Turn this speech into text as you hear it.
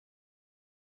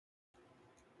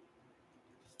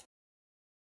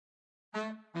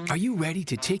Are you ready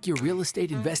to take your real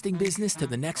estate investing business to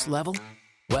the next level?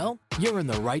 Well, you're in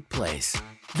the right place.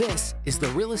 This is the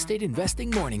Real Estate Investing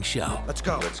Morning Show. Let's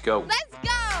go. Let's go. Let's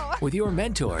go! With your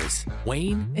mentors,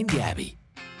 Wayne and Gabby.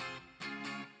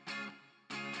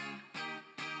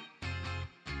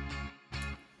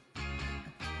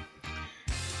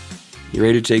 You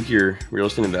ready to take your real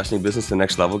estate investing business to the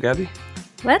next level, Gabby?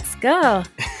 Let's go.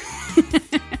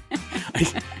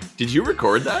 Did you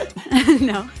record that?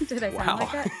 No, did I sound Wow.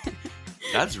 like that?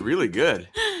 That's really good.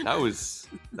 That was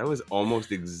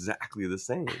almost exactly the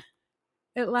same.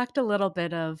 It lacked a little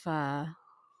bit of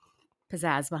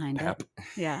pizzazz behind Pep. it.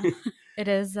 Yeah. It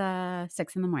is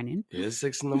 6 in the morning. It is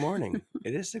 6 in the morning.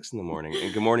 It is 6 in the morning.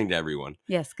 And good morning to everyone.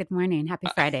 Yes, good morning. Happy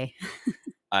Friday.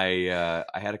 I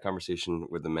had a conversation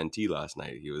with a mentee last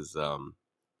night. He was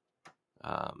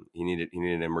he needed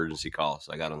an emergency call,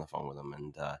 so I got on the phone with him,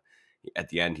 and at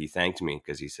the end he thanked me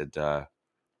because he said, I'm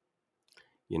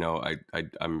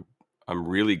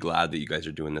really glad that you guys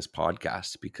are doing this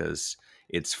podcast because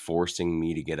it's forcing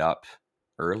me to get up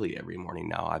early every morning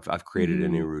now. I've created a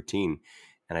new routine,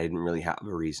 and I didn't really have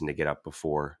a reason to get up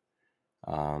before,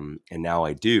 and now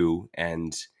I do.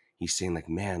 And he's saying, like,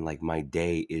 man, like my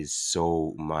day is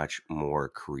so much more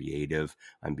creative.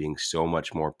 I'm being so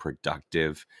much more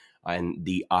productive, and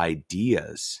the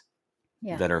ideas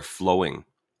Yeah. that are flowing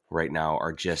right now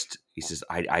are just. He says,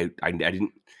 I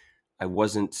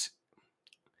wasn't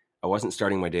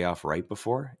starting my day off right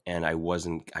before, and I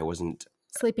wasn't.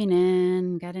 Sleeping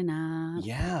in, getting up,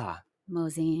 Yeah.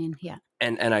 moseying. Yeah.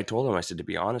 And I told him, I said, to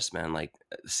be honest, man, like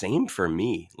same for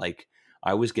me. Like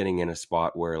I was getting in a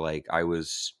spot where like I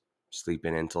was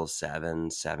sleeping until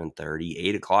 7:30,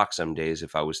 8 o'clock some days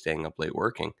if I was staying up late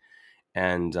working.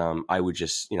 And I would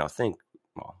just, think,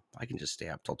 well, I can just stay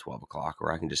up till 12 o'clock,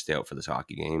 or I can just stay out for this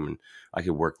hockey game, and I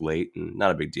could work late and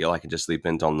not a big deal. I could just sleep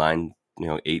in until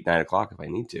 8, 9 o'clock if I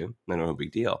need to. No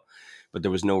big deal. But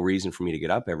there was no reason for me to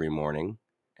get up every morning.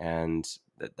 And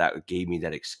that gave me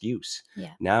that excuse.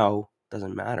 Yeah. Now,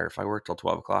 doesn't matter. If I work till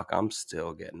 12 o'clock, I'm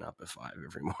still getting up at 5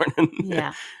 every morning.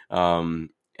 Yeah. And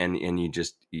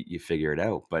you figure it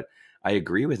out. But I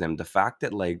agree with him. The fact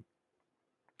that like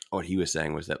what he was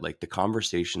saying was that like the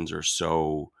conversations are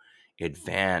so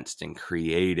advanced and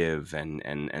creative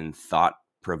and thought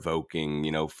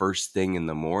provoking, first thing in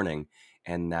the morning.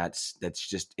 And that's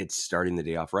just, it's starting the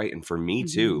day off right. And for me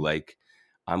too, like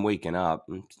I'm waking up,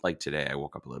 like today, I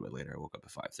woke up a little bit later. I woke up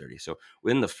at 5:30. So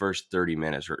within the first 30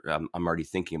 minutes, I'm already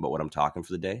thinking about what I'm talking about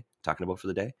for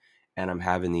the day. And I'm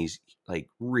having these like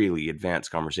really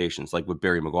advanced conversations, like with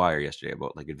Barry Maguire yesterday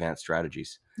about like advanced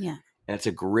strategies. Yeah. And it's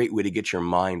a great way to get your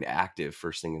mind active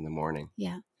first thing in the morning.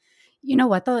 Yeah. You know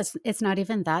what though? It's not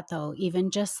even that though.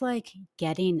 Even just like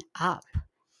getting up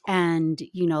and,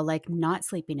 like not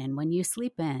sleeping in. When you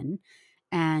sleep in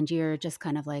and you're just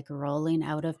kind of like rolling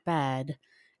out of bed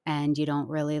and you don't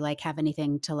really like have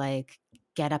anything to like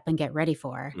get up and get ready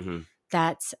for,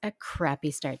 that's a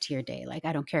crappy start to your day. Like,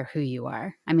 I don't care who you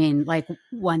are. I mean, like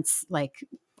once like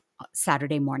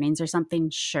Saturday mornings or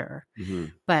something, sure.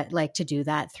 But like to do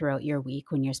that throughout your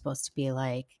week when you're supposed to be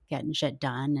like getting shit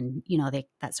done and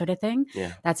that sort of thing,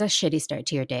 that's a shitty start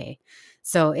to your day.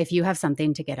 So if you have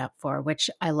something to get up for, which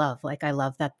I love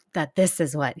that this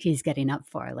is what he's getting up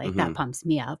for, like that pumps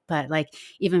me up. But like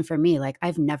even for me, like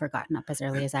I've never gotten up as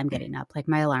early as I'm getting up. Like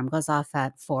my alarm goes off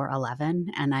at 4:11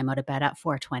 and I'm out of bed at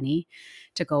 4:20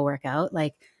 to go work out.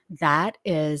 Like that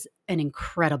is an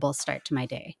incredible start to my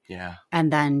day. Yeah.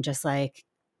 And then just like,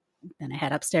 then I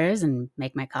head upstairs and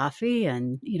make my coffee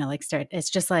and, start. It's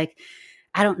just like,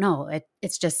 I don't know.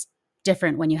 It's just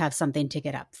different when you have something to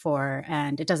get up for,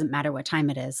 and it doesn't matter what time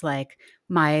it is. Like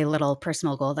my little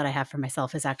personal goal that I have for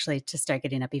myself is actually to start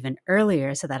getting up even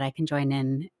earlier so that I can join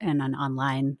in an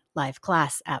online live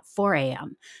class at 4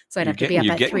 a.m. So I'd have to be up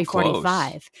at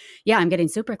 3:45. Yeah, I'm getting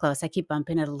super close. I keep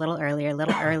bumping it a little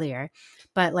earlier.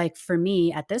 But like for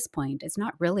me at this point, it's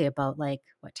not really about like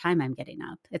what time I'm getting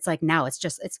up. It's like now it's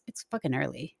just, it's fucking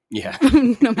early. Yeah.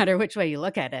 No matter which way you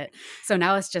look at it. So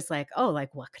now it's just like, oh,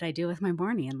 like what could I do with my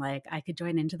morning? And like I could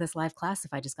join into this live class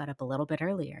if I just got up a little bit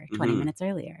earlier, 20 minutes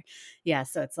earlier. Yeah.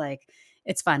 So it's like,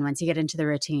 it's fun once you get into the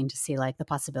routine to see like the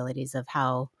possibilities of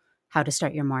how to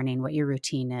start your morning, what your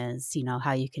routine is,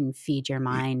 how you can feed your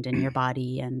mind and your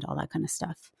body and all that kind of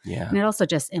stuff. Yeah. And it also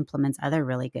just implements other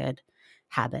really good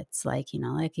habits. Like,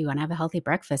 like you want to have a healthy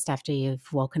breakfast after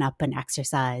you've woken up and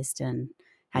exercised and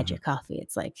had your coffee.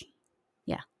 It's like,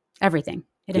 yeah, everything.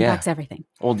 It impacts everything.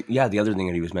 Well, yeah. The other thing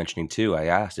that he was mentioning too,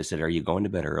 I said, are you going to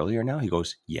bed earlier now? He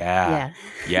goes, yeah.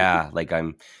 Like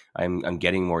I'm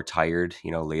getting more tired,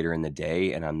 later in the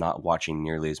day, and I'm not watching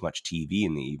nearly as much TV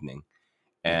in the evening.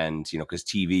 And, because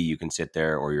TV, you can sit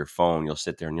there, or your phone, you'll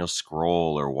sit there and you'll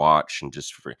scroll or watch and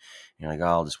you're like, oh,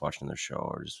 I'll just watch another show,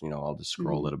 or just, I'll just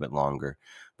scroll a little bit longer.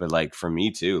 But like for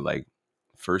me too, like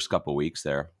first couple weeks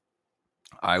there,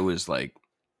 I was like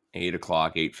 8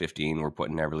 o'clock, 8:15, we're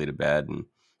putting Everly to bed. And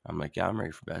I'm like, yeah, I'm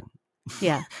ready for bed.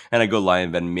 Yeah. And I go lie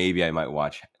in bed. Maybe I might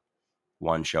watch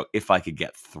one show if I could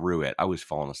get through it. I was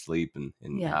falling asleep and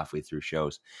halfway through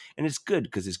shows, and it's good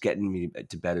because it's getting me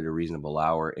to bed at a reasonable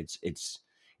hour.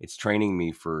 It's training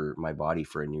me for my body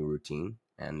for a new routine,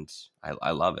 and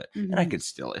I love it. And I could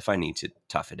still, if I need to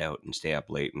tough it out and stay up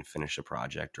late and finish a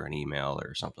project or an email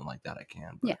or something like that, I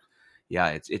can. But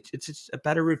it's a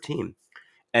better routine.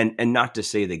 And not to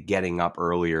say that getting up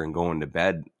earlier and going to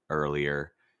bed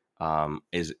earlier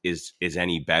is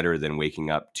any better than waking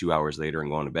up 2 hours later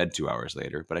and going to bed 2 hours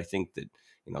later. But I think that,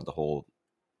 the whole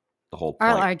point.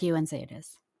 I'll argue and say it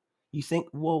is. You think,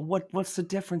 well, what's the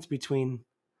difference between?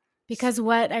 Because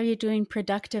what are you doing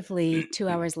productively 2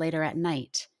 hours later at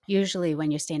night? Usually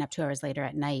when you're staying up 2 hours later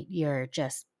at night, you're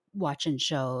just watching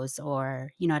shows,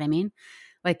 or, you know what I mean?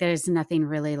 Like there's nothing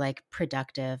really like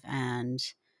productive, and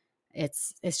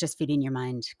it's just feeding your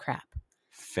mind crap.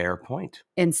 Fair point.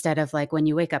 Instead of like when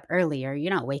you wake up earlier,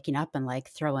 you're not waking up and like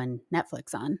throwing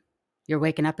Netflix on. You're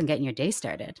waking up and getting your day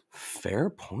started. Fair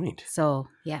point. So,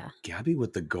 yeah. Gabby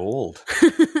with the gold.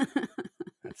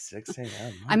 At 6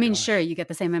 a.m. I mean, sure, you get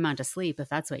the same amount of sleep if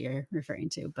that's what you're referring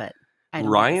to, but I don't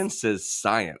Ryan says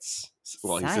science.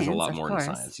 Well, he says a lot more than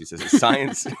science. He says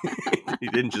science. He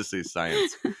didn't just say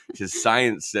science. He says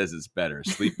science says it's better.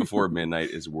 Sleep before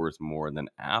midnight is worth more than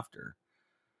after.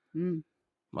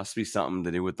 Must be something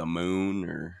to do with the moon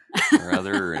or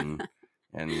other, and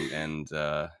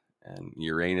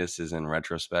Uranus is in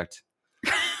retrospect.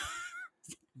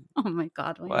 Oh my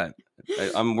God! Wait. What?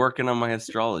 I'm working on my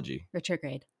astrology.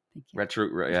 Retrograde. Thank you.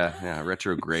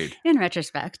 Retrograde. In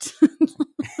retrospect.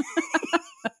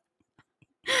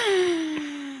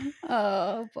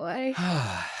 Oh boy.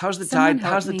 How's the tide?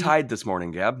 How's the tide this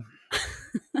morning, Gab?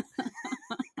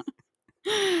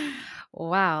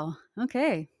 Wow.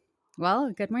 Okay.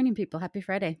 Well, good morning, people. Happy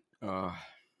Friday.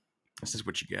 This is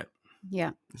what you get.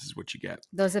 Yeah. This is what you get.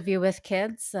 Those of you with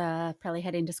kids probably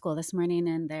heading to school this morning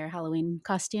in their Halloween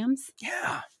costumes.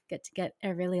 Yeah. Get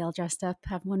really all dressed up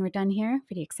when we're done here.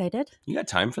 Pretty excited. You got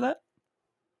time for that?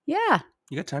 Yeah.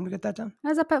 You got time to get that done? I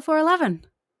was up at 4:11.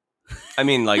 I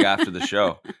mean, like after the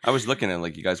show. I was looking at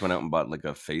like you guys went out and bought like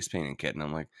a face painting kit, and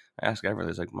I'm like, I asked Everly, I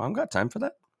was like, Mom got time for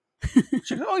that?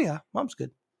 She goes, oh yeah, Mom's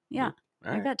good. Yeah.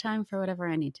 All I got time for whatever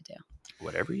I need to do.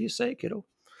 Whatever you say, kiddo.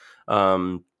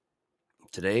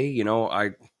 Today,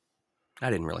 I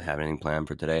didn't really have anything planned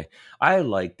for today. I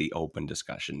like the open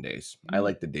discussion days. I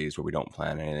like the days where we don't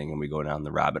plan anything and we go down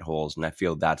the rabbit holes, and I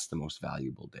feel that's the most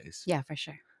valuable days. Yeah, for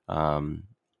sure. I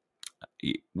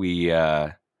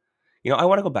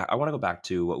want to go back. I want to go back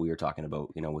to what we were talking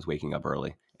about, with waking up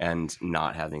early and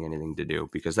not having anything to do,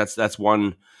 because that's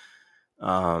one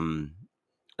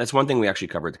thing we actually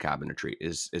covered at the cabin retreat.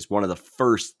 Is one of the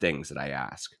first things that I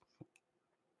ask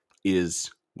is,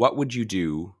 what would you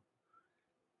do,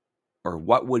 or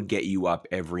what would get you up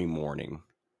every morning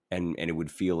and it would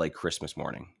feel like Christmas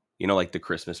morning? Like the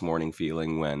Christmas morning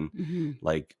feeling when,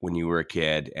 like when you were a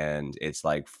kid and it's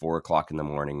like 4 o'clock in the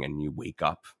morning and you wake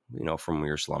up, from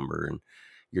your slumber, and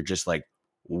you're just like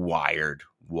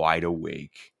wide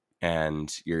awake.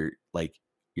 And you're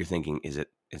thinking, is it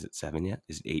 7 yet?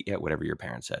 Is it 8 yet? Whatever your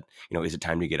parents said, is it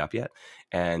time to get up yet?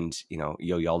 And,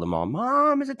 you'll yell to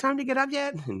Mom, is it time to get up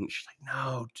yet? And she's like,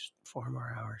 no, just 4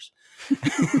 more hours.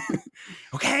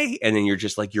 Okay. And then you're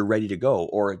just like, you're ready to go.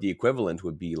 Or the equivalent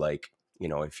would be like,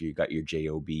 if you got your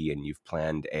JOB and you've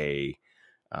planned a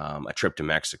trip to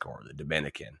Mexico or the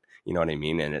Dominican, you know what I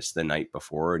mean? And it's the night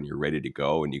before and you're ready to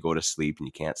go and you go to sleep and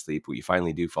you can't sleep, but you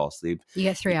finally do fall asleep. You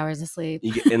get 3 hours of sleep.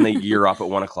 You're up at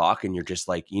 1 o'clock and you're just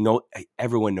like,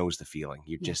 everyone knows the feeling.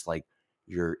 You're just like,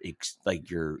 you're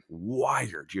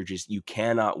wired. You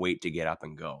cannot wait to get up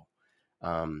and go.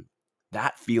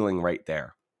 That feeling right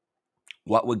there.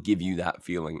 What would give you that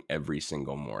feeling every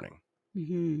single morning?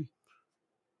 Mm-hmm.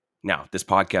 Now, this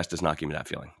podcast does not give me that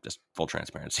feeling. Just full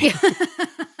transparency.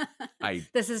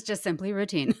 This is just simply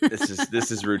routine. This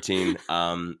is routine.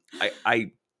 I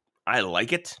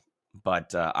like it,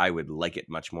 but I would like it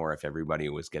much more if everybody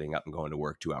was getting up and going to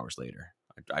work 2 hours later.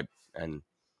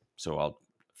 So I'll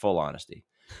full honesty,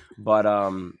 but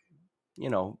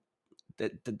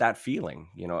that feeling,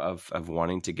 of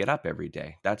wanting to get up every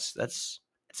day. It's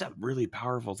a really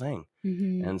powerful thing,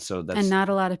 and so and not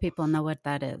a lot of people know what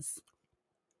that is.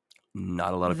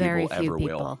 Not a lot of Very people few ever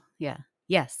people. will. Yeah.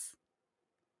 Yes.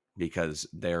 because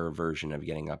their version of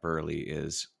getting up early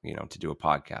is, to do a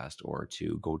podcast or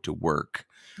to go to work.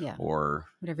 Yeah. Or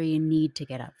whatever you need to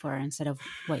get up for instead of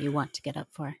what you want to get up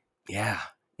for. Yeah.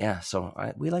 So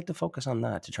we like to focus on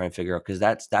that to try and figure out, because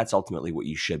that's ultimately what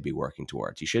you should be working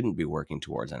towards. You shouldn't be working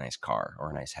towards a nice car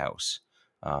or a nice house,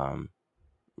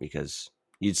 because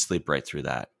you'd sleep right through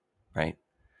that, right?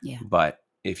 Yeah. But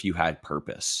if you had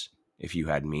purpose, if you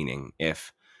had meaning,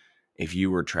 if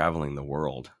you were traveling the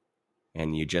world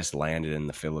and you just landed in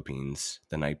the Philippines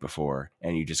the night before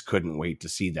and you just couldn't wait to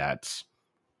see that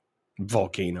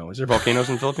volcano. Is there volcanoes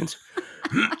in the Philippines?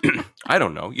 I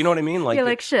don't know. You know what I mean? You're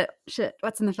like, shit.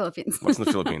 What's in the Philippines? What's in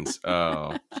the Philippines?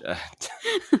 Oh,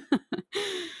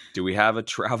 do we have a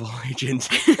travel agent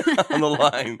on the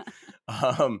line?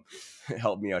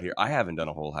 Help me out here. I haven't done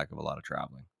a whole heck of a lot of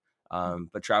traveling.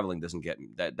 But traveling doesn't get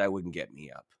me, that wouldn't get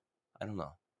me up. I don't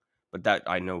know. But that,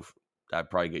 I know that'd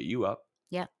probably get you up.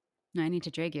 Yeah. No, I need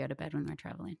to drag you out of bed when we're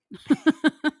traveling.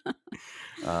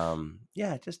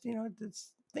 Yeah, just,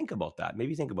 think about that.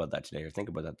 Maybe think about that today, or think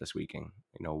about that this weekend.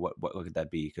 What could that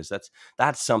be? Because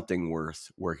that's something worth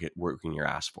working your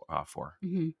ass off for.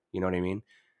 Mm-hmm. You know what I mean?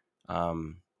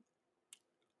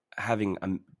 Having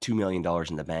 $2 million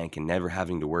in the bank and never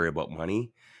having to worry about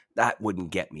money, that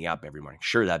wouldn't get me up every morning.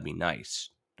 Sure, that'd be nice.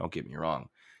 Don't get me wrong.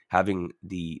 Having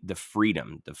the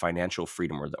freedom, the financial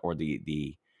freedom, or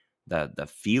the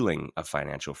feeling of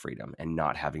financial freedom and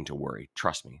not having to worry.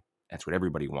 Trust me, that's what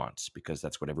everybody wants, because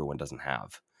that's what everyone doesn't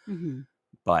have. Mm-hmm.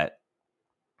 But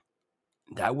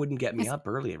that wouldn't get me up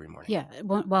early every morning. Yeah.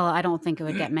 Well, I don't think it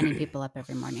would get many people up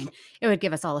every morning. It would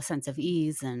give us all a sense of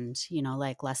ease and,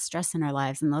 like less stress in our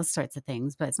lives and those sorts of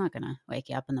things. But it's not going to wake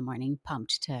you up in the morning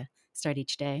pumped to start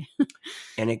each day.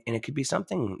 And it could be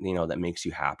something, that makes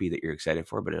you happy, that you're excited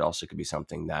for, but it also could be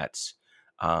something that's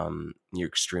you're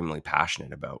extremely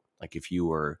passionate about. Like if you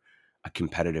were a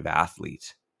competitive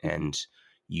athlete and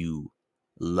you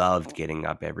loved getting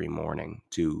up every morning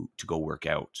to go work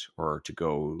out or to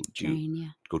go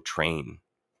train,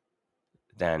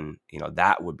 then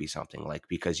that would be something, like,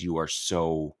 because you are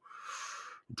so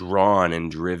drawn and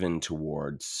driven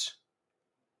towards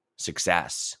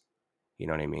success. You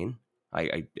know what I mean?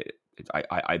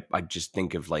 I just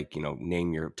think of, like,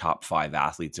 name your top 5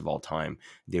 athletes of all time.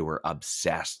 They were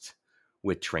obsessed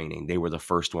with training. They were the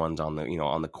first ones on the,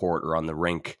 on the court or on the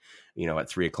rink, at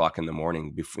 3:00 in the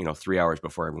morning, 3 hours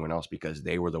before everyone else, because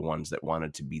they were the ones that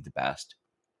wanted to be the best.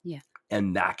 Yeah.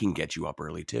 And that can get you up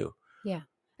early too. Yeah.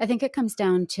 I think it comes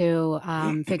down to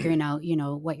figuring out,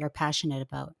 what you're passionate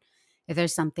about. If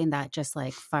there's something that just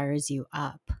like fires you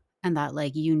up, and that,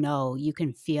 like, you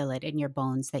can feel it in your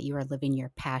bones that you are living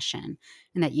your passion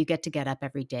and that you get to get up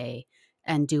every day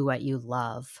and do what you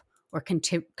love or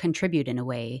contribute in a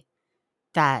way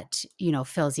that,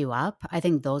 fills you up. I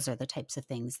think those are the types of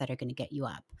things that are going to get you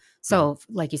up. So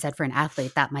like you said, for an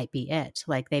athlete, that might be it.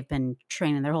 Like they've been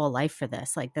training their whole life for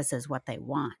this. Like this is what they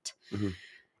want,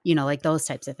 like those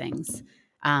types of things.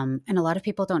 And a lot of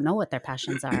people don't know what their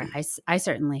passions are. I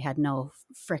certainly had no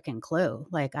freaking clue.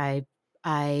 Like I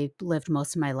lived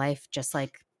most of my life just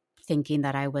like thinking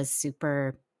that I was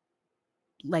super,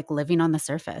 like, living on the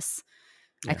surface.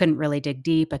 Yeah. I couldn't really dig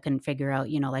deep. I couldn't figure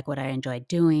out, like what I enjoyed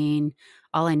doing.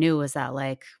 All I knew was that,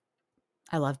 like,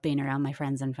 I loved being around my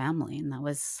friends and family. And that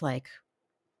was like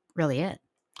really it.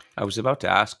 I was about to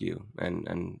ask you,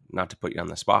 and not to put you on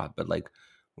the spot, but like,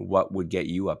 what would get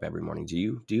you up every morning?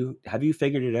 Have you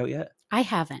figured it out yet? I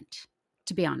haven't.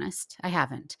 To be honest, I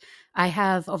haven't. I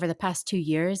have, over the past 2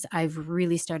 years, I've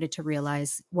really started to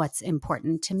realize what's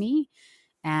important to me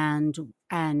and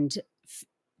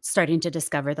starting to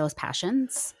discover those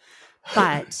passions.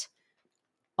 But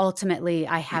ultimately,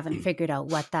 I haven't figured out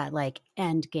what that, like,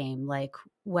 end game, like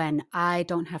when I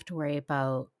don't have to worry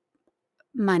about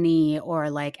money or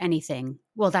like anything.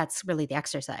 Well, that's really the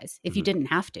exercise. If you didn't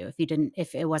have to,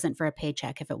 if it wasn't for a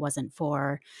paycheck, if it wasn't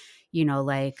for,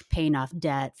 like paying off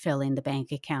debt, filling the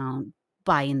bank account,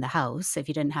 buying the house, if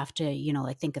you didn't have to,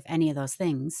 like think of any of those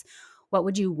things, what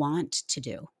would you want to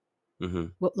do?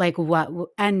 Like what?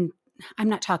 And I'm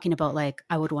not talking about like,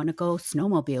 I would want to go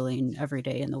snowmobiling every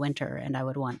day in the winter and I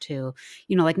would want to,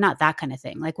 like not that kind of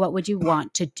thing. Like what would you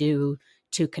want to do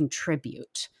to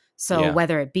contribute? So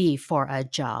whether it be for a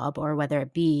job or whether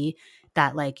it be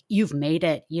that like you've made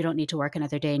it, you don't need to work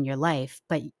another day in your life,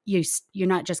 but you're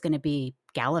not just going to be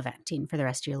gallivanting for the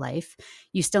rest of your life.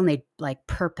 You still need like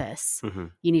purpose.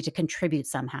 You need to contribute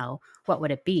somehow. What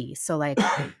would it be? So like,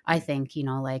 I think,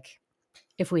 like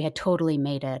if we had totally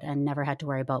made it and never had to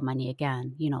worry about money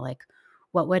again, like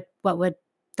what would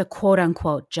the quote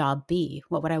unquote job be?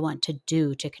 What would I want to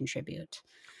do to contribute?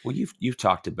 Well, you've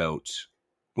talked about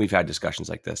we've had discussions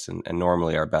like this, and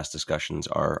normally our best discussions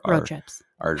are Road trips.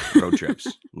 road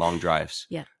trips, long drives.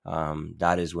 Yeah.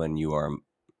 That is when you are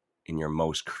in your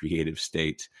most creative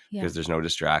state, Yeah. because there's no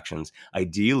distractions.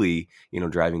 Ideally,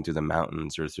 driving through the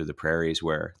mountains or through the prairies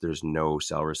where there's no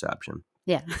cell reception.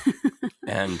 Yeah.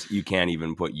 And you can't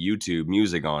even put YouTube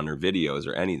music on or videos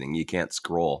or anything. You can't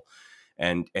scroll,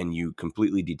 and you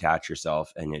completely detach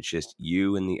yourself, and it's just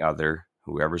you and the other,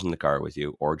 whoever's in the car with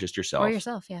you, or just yourself. Or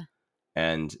yourself, yeah.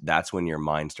 And that's when your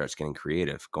mind starts getting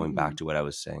creative. Going back Mhm. to what I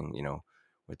was saying,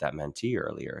 with that mentee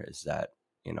earlier, is that,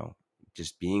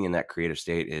 just being in that creative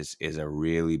state is a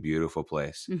really beautiful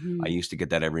place. Mhm. I used to get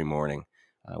that every morning.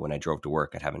 When I drove to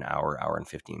work, I'd have an hour and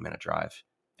 15-minute drive.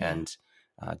 Yeah. And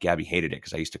Gabby hated it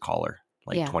because I used to call her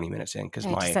like Yeah. 20 minutes in, because I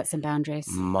had to my set some boundaries.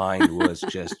 mind was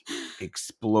just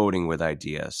exploding with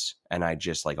ideas. And I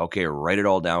just like, okay, write it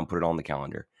all down, put it all on the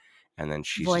calendar. And then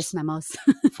she's Voice memos.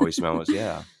 voice memos.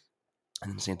 Yeah. And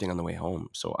then the same thing on the way home.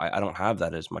 So I don't have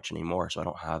that as much anymore. So I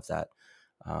don't have that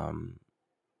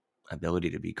ability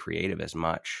to be creative as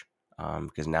much,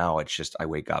 because now it's just, I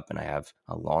wake up and I have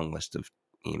a long list of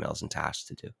emails and tasks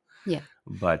to do. Yeah.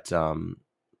 But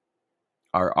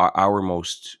our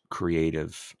most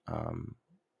creative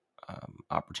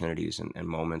opportunities and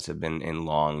moments have been in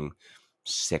long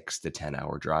 6 to 10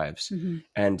 hour drives. Mhm.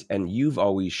 And you've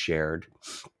always shared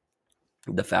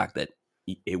the fact that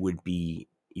it would be,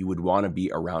 you would want to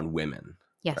be around women.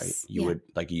 Yes. Right? You Yeah. would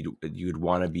like, you'd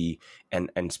want to be,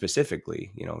 and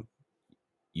specifically,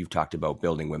 you've talked about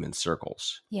building women's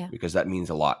circles. Yeah. Because that means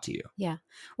a lot to you. Yeah.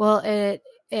 Well,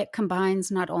 it combines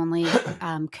not only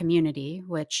community,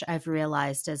 which I've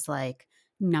realized is like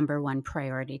number one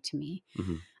priority to me.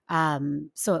 Mhm.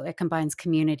 So it combines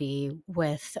community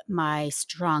with my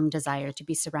strong desire to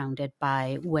be surrounded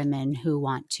by women who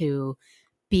want to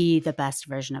be the best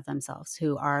version of themselves,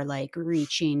 who are like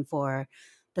reaching for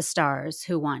the stars,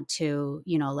 who want to,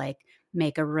 like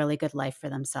make a really good life for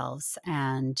themselves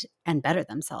and better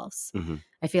themselves. Mhm.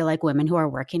 I feel like women who are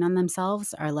working on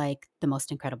themselves are like the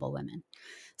most incredible women.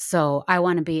 So I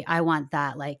want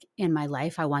that like in my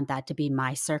life. I want that to be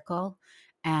my circle.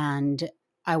 And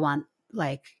I want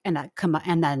like, and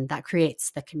then that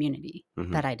creates the community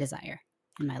Mhm. that I desire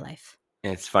in my life.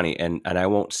 And it's funny, and I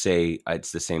won't say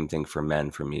it's the same thing for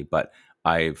men for me, but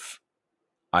I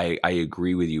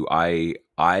agree with you. I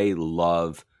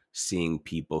love seeing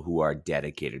people who are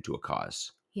dedicated to a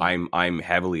cause. Yeah. I'm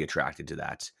heavily attracted to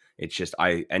that. It's just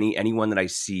anyone that I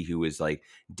see who is like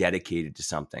dedicated to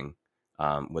something,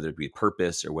 whether it be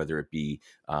purpose or whether it be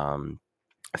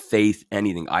faith,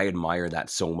 anything. I admire that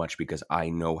so much because I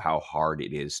know how hard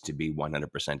it is to be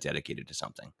 100% dedicated to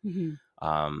something.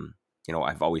 Mm-hmm.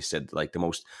 I've always said like the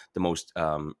most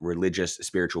religious,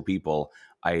 spiritual people,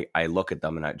 I look at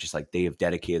them and I just like, they have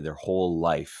dedicated their whole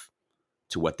life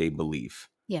to what they believe.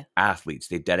 Yeah. Athletes,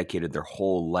 they've dedicated their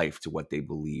whole life to what they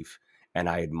believe. And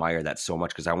I admire that so much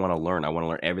because I want to learn. I want to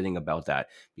learn everything about that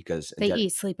because they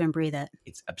eat, sleep, and breathe it.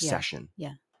 It's obsession.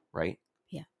 Yeah. Right?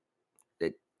 Yeah.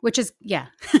 It, Which is, yeah,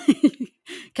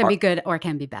 can be good or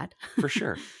can be bad. For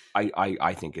sure.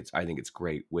 I think it's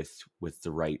great with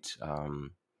the right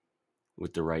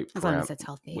as long as it's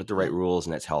healthy, with the right rules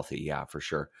and it's healthy. Yeah, for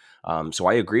sure. So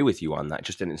I agree with you on that,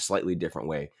 just in a slightly different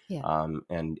way. Yeah.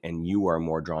 And you are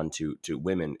more drawn to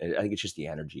women. I think it's just the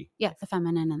energy. Yeah. The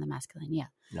feminine and the masculine. Yeah.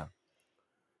 No.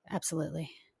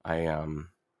 Absolutely.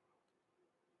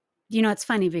 It's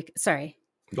funny. Sorry.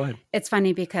 Go ahead. It's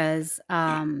funny because,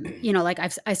 like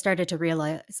I started to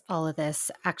realize all of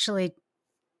this actually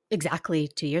exactly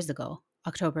 2 years ago,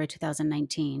 October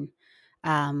 2019.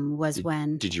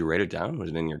 When did you write it down? Was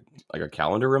it in your like a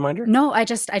calendar reminder? No, I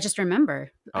just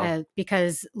remember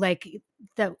because like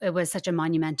it was such a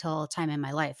monumental time in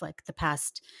my life. Like the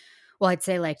past, I'd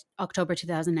say like October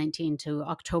 2019 to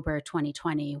October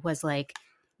 2020 was like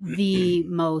the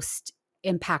most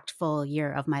impactful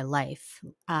year of my life.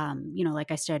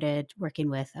 Like I started working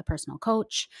with a personal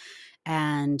coach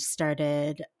and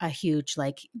started a huge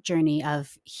like journey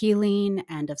of healing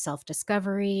and of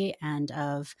self-discovery and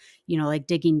of, like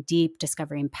digging deep,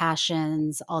 discovering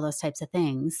passions, all those types of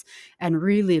things, and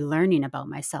really learning about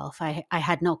myself. I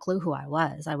had no clue who I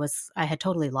was. I had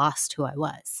totally lost who I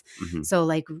was. Mm-hmm. So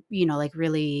like, like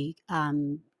really,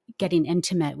 getting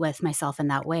intimate with myself in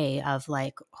that way of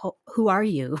like, who are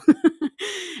you?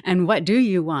 And what do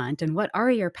you want? And what are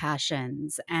your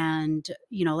passions? And,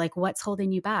 like what's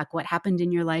holding you back? What happened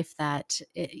in your life that,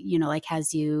 like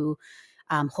has you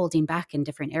holding back in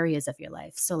different areas of your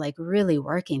life? So like really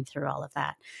working through all of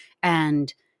that.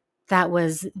 And that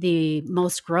was the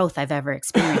most growth I've ever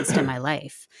experienced in my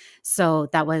life. So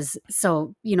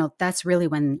that's really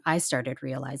when I started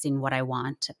realizing what I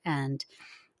want. And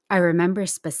I remember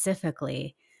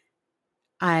specifically,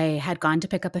 I had gone to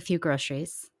pick up a few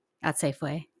groceries at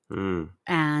Safeway.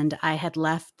 And I had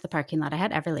left the parking lot. I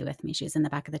had Everly with me. She was in the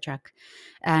back of the truck.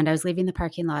 And I was leaving the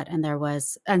parking lot, and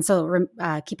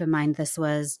keep in mind, this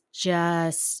was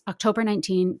just October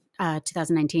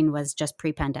 2019 was just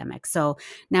pre-pandemic. So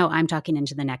now I'm talking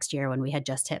into the next year when we had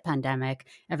just hit pandemic.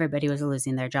 Everybody was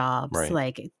losing their jobs. Right.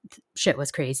 Like, shit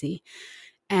was crazy.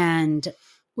 And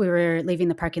we were leaving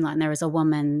the parking lot, and there was a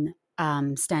woman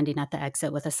standing at the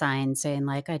exit with a sign saying,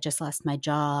 like, I just lost my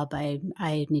job.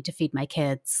 I need to feed my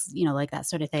kids, like that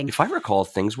sort of thing. If I recall,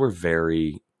 things weren't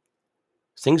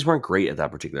great at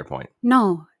that particular point.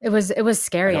 No, it was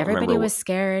scary. Everybody was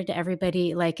scared.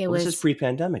 Everybody, This is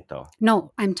pre-pandemic though.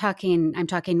 No, I'm talking,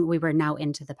 we were now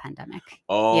into the pandemic.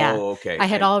 Oh, yeah. Okay. I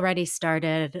had already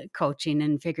started coaching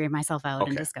and figuring myself out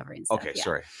and discovering stuff. Okay. Yeah.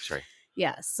 Sorry.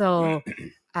 Yeah. So,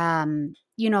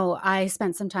 I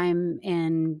spent some time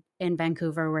in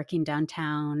Vancouver working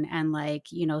downtown and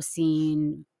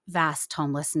seeing vast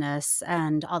homelessness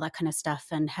and all that kind of stuff,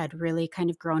 and had really kind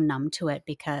of grown numb to it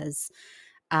because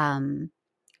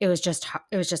it was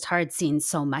just hard seeing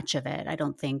so much of it. I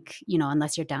don't think,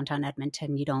 unless you're downtown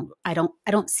Edmonton, I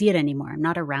don't see it anymore. I'm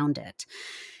not around it.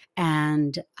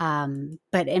 And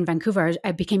but in Vancouver,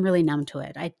 I became really numb to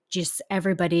it.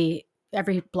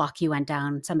 Every block you went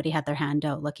down, somebody had their hand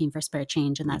out looking for spare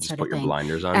change and that sort of thing. Put your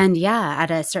blinders on. And yeah,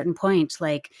 at a certain point,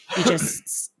 you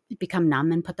just become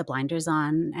numb and put the blinders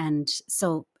on. And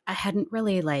so I hadn't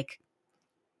really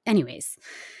anyways,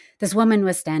 this woman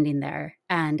was standing there,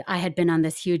 and I had been on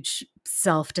this huge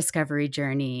self-discovery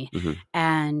journey,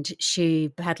 and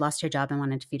she had lost her job and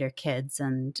wanted to feed her kids.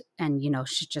 And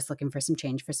she's just looking for some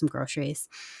change for some groceries.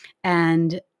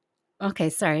 And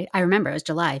okay, sorry. I remember it was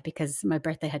July because my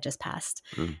birthday had just passed,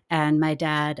 and my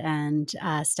dad and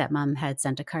stepmom had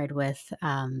sent a card with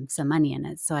some money in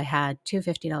it. So I had two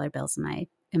 $50 bills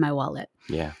in my wallet.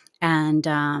 Yeah, and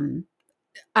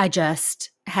I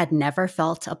just had never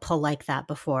felt a pull like that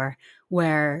before,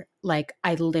 where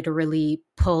I literally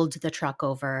pulled the truck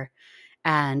over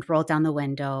and rolled down the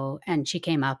window, and she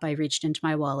came up. I reached into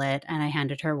my wallet and I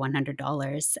handed her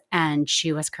 $100, and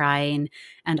she was crying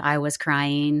and I was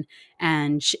crying,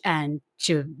 and she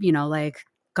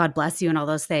God bless you and all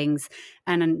those things.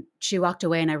 And then she walked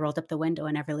away, and I rolled up the window,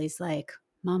 and Everly's like,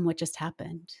 Mom, what just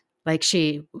happened?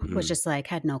 She was just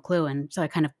had no clue. And so I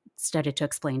kind of started to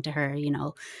explain to her,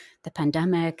 the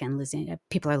pandemic and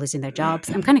people are losing their jobs.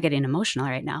 I'm kind of getting emotional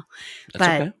right now.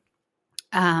 That's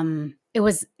okay. It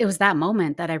was that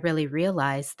moment that I really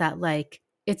realized that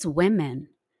it's women.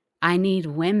 I need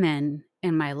women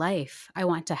in my life. I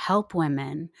want to help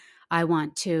women. I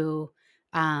want to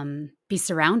be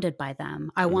surrounded by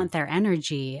them. I want their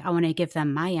energy. I want to give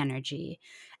them my energy.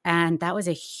 And that was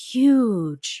a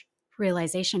huge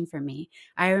realization for me.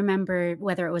 I remember,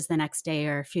 whether it was the next day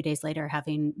or a few days later,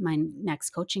 having my next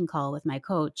coaching call with my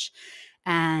coach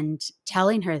and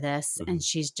telling her this. And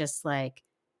she's just like,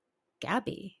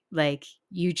 Gabby,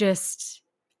 you just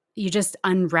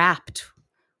unwrapped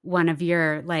one of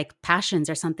your passions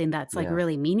or something that's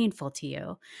really meaningful to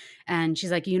you. And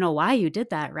she's like, you know why you did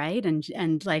that, right? And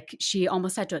she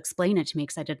almost had to explain it to me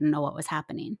because I didn't know what was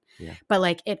happening. Yeah.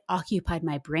 But it occupied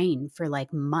my brain for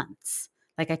months.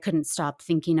 I couldn't stop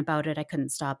thinking about it. I couldn't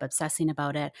stop obsessing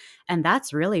about it. And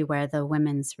that's really where the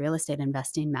women's real estate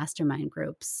investing mastermind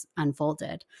groups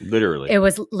unfolded. Literally. It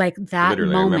was that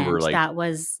Literally, moment. I remember, that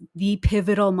was the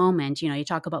pivotal moment. You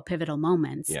talk about pivotal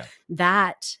moments. Yeah.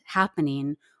 That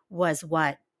happening was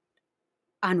what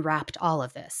unwrapped all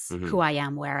of this, who I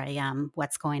am, where I am,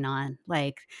 what's going on.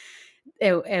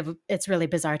 It's really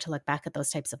bizarre to look back at those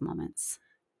types of moments.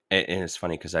 And it's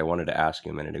funny because I wanted to ask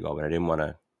you a minute ago, but I didn't want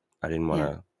to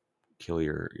kill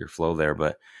your flow there.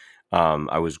 But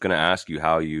I was going to ask you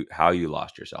how you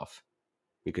lost yourself,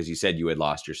 because you said you had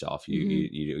lost yourself. You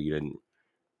didn't,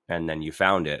 and then you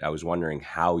found it. I was wondering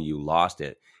how you lost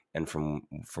it. And from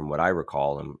what I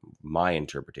recall, and my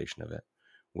interpretation of it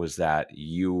was that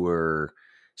you were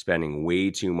spending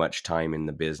way too much time in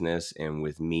the business and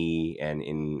with me and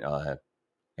in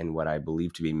what I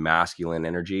believe to be masculine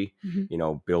energy,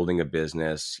 building a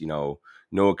business,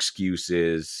 no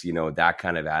excuses, that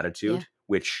kind of attitude,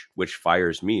 which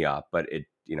fires me up, but it,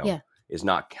 is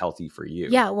not healthy for you.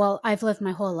 Yeah. Well, I've lived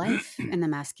my whole life in the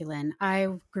masculine. I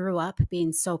grew up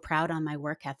being so proud on my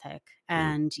work ethic,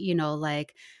 and,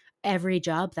 every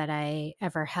job that I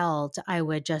ever held, I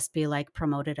would just be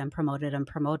promoted and promoted and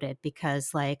promoted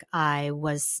because I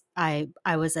was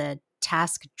a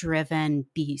task driven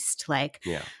beast. Like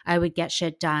Yeah. I would get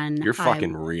shit done. You're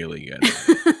fucking really good at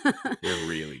it. You're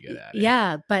really good at it.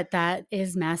 Yeah, but that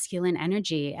is masculine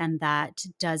energy, and that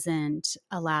doesn't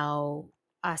allow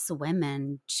us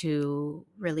women to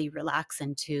really relax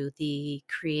into the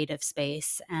creative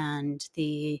space and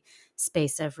the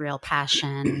space of real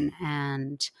passion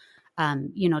and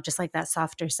just like that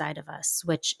softer side of us,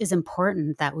 which is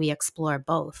important that we explore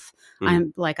both.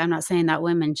 I'm not saying that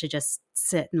women should just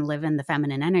sit and live in the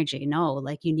feminine energy. No,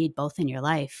 like you need both in your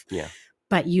life. Yeah.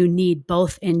 But you need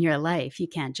both in your life. You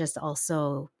can't just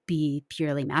also be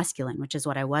purely masculine, which is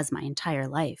what I was my entire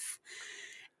life.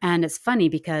 And it's funny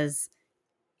because,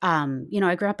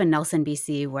 I grew up in Nelson,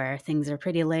 BC, where things are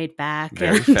pretty laid back.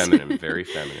 Very feminine, very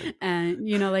feminine. And,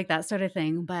 like that sort of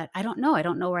thing. But I don't know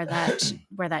where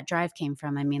that drive came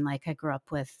from. I mean, like I grew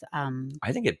up with...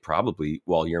 I think it probably,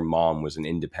 your mom was an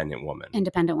independent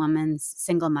woman,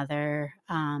 single mother.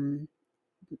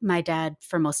 My dad,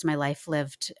 for most of my life,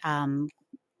 lived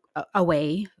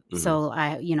away. So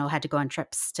I, had to go on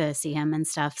trips to see him and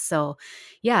stuff. So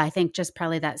yeah, I think just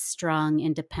probably that strong,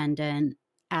 independent,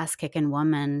 ass-kicking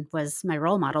woman was my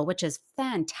role model, which is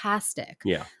fantastic.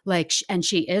 Yeah. Like, and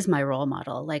she is my role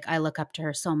model. Like I look up to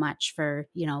her so much for,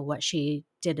 what she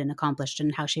did and accomplished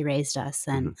and how she raised us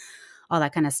and all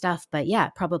that kind of stuff. But yeah,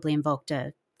 it probably invoked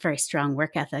a very strong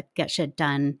work ethic, get shit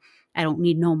done. I don't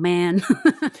need no man.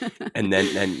 and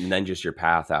then just your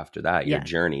path after that, your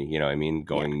journey,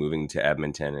 moving to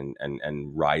Edmonton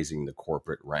and rising the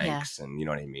corporate ranks and you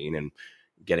know what I mean? And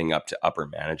getting up to upper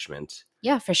management.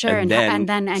 Yeah, for sure. And then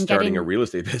starting getting a real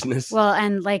estate business. Well,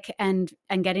 and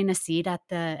getting a seat at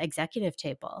the executive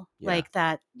table like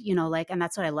that, and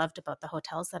that's what I loved about the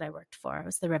hotels that I worked for. I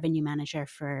was the revenue manager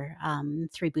for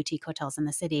 3 boutique hotels in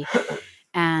the city.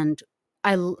 And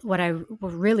what I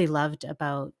really loved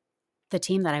about the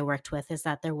team that I worked with is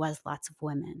that there was lots of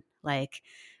women. Like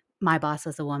my boss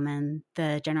was a woman,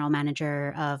 the general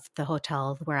manager of the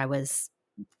hotel where I was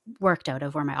worked out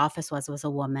of, where my office was a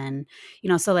woman,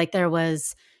 so like there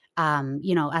was,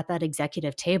 at that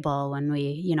executive table when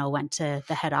we, went to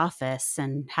the head office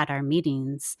and had our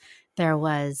meetings, there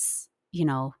was,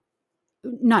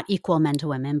 not equal men to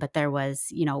women, but there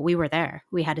was, we were there,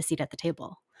 we had a seat at the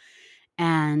table.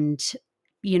 And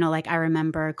like I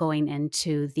remember going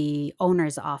into the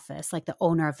owner's office, like the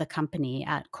owner of the company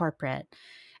at corporate,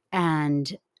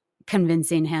 and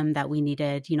convincing him that we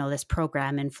needed, this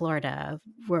program in Florida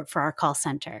for our call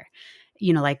center,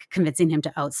 like convincing him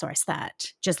to outsource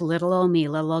that. Just little old me,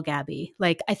 little old Gabby.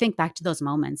 Like I think back to those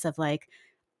moments of like,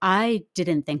 I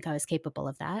didn't think I was capable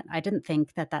of that. I didn't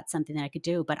think that that's something that I could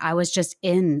do, but I was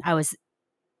in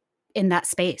that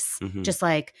space, just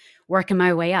like working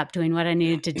my way up, doing what I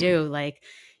needed to do, like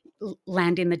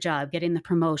landing the job, getting the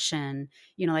promotion,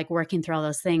 like working through all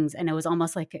those things. And it was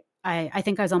almost like, I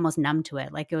think I was almost numb to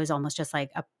it. Like it was almost just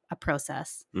like a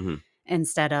process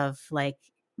instead of like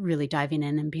really diving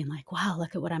in and being like, wow,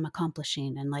 look at what I'm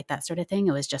accomplishing. And like that sort of thing.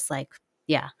 It was just like,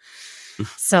 yeah.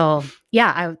 So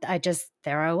yeah, I just,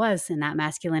 there I was in that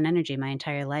masculine energy my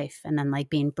entire life. And then like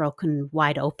being broken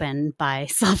wide open by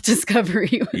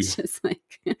self-discovery was just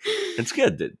like, it's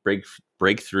good that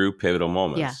breakthrough pivotal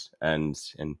moments. Yeah. And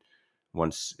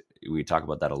once we talk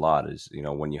about that a lot is,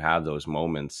 when you have those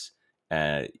moments,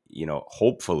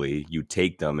 hopefully you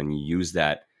take them and you use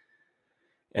that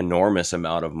enormous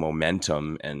amount of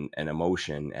momentum and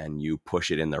emotion and you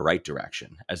push it in the right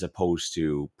direction, as opposed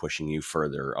to pushing you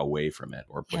further away from it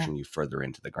or pushing you further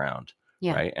into the ground.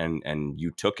 Yeah. Right. And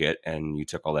you took it and you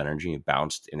took all that energy and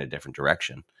bounced in a different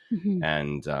direction.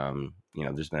 And,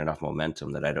 there's been enough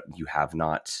momentum that you have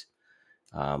not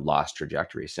lost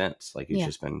trajectory since. Like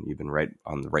you've been right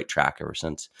on the right track ever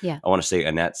since. Yeah. I want to say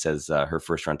Annette says her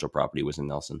first rental property was in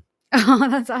Nelson. Oh,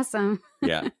 that's awesome.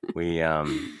 Yeah. We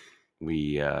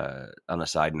on a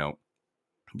side note,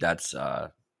 that's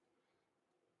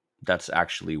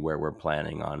actually where we're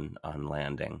planning on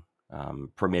landing,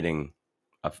 permitting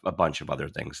a bunch of other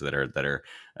things that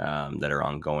are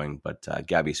ongoing, but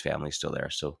Gabby's family's still there.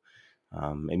 So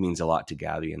it means a lot to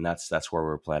Gabby, and that's where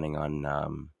we're planning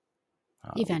on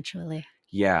eventually.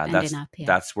 Yeah.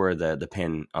 That's where the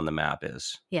pin on the map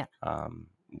is. Yeah.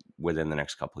 Within the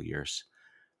next couple of years.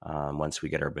 Once we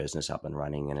get our business up and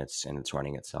running and it's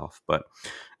running itself. But,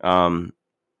 I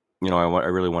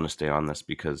really want to stay on this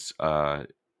because a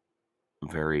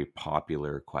very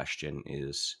popular question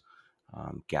is,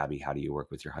 Gabby, how do you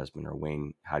work with your husband? Or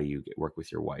Wayne, how do you work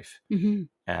with your wife?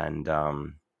 And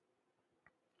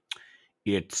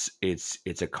it's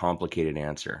a complicated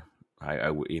answer.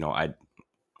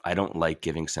 I don't like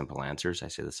giving simple answers. I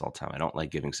say this all the time. I don't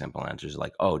like giving simple answers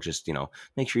like, oh, just,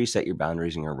 make sure you set your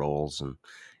boundaries and your roles and,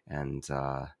 and,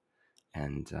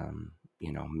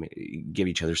 give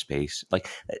each other space. Like,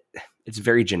 it's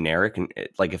very generic. And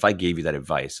like, if I gave you that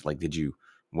advice, like,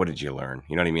 what did you learn?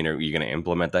 You know what I mean? Are you going to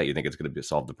implement that? You think it's going to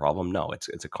solve the problem? No,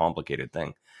 it's a complicated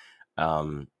thing.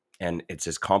 And it's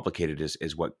as complicated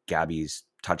as what Gabby's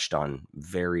touched on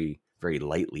very, very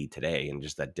lightly today. And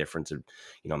just that difference of,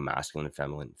 masculine and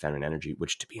feminine energy,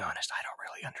 which, to be honest, I don't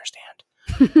really understand.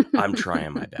 I'm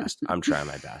trying my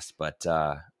best, but,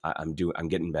 I'm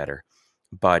getting better.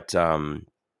 But,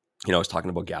 I was talking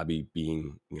about Gabby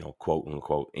being, quote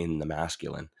unquote, in the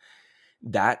masculine.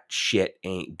 That shit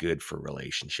ain't good for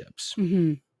relationships.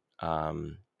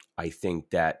 I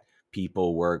think that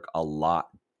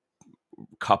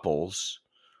couples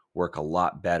work a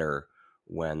lot better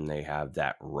when they have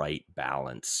that right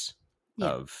balance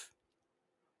of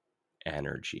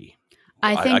energy.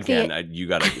 I think you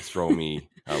got to throw me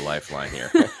a lifeline here.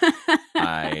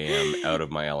 I am out of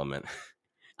my element.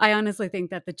 I honestly think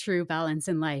that the true balance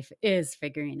in life is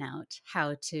figuring out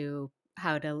how to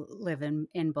live in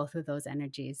both of those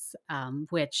energies,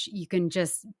 which you can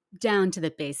just down to the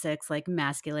basics. Like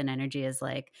masculine energy is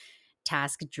like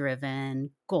task driven,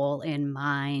 goal in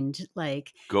mind,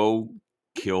 like go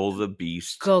kill the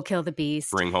beast,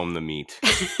 bring home the meat.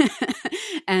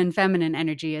 And feminine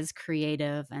energy is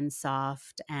creative and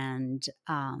soft and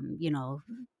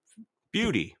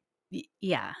beauty,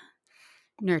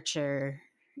 nurture,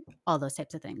 all those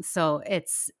types of things. So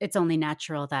it's only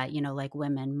natural that, like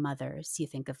women, mothers, you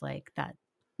think of like that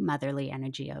motherly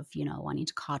energy of, wanting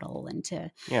to coddle and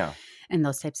and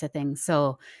those types of things.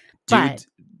 So, dudes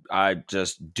aren't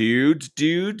dudes.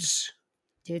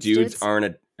 If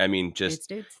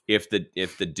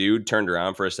the dude turned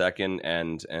around for a second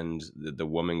and the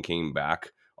woman came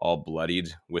back all bloodied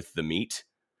with the meat,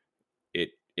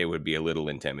 it would be a little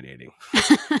intimidating,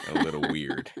 a little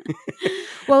weird.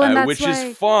 Well, and which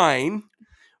is fine.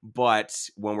 But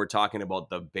when we're talking about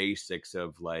the basics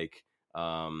of like,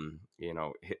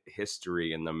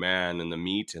 history and the man and the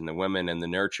meat and the women and the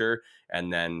nurture,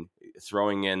 and then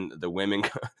throwing in the woman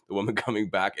coming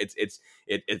back, it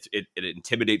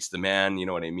intimidates the man. You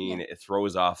know what I mean? Yeah. It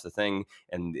throws off the thing,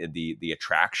 and the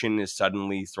attraction is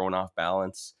suddenly thrown off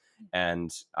balance.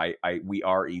 And we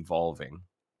are evolving.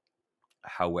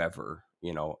 However,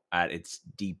 at its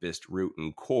deepest root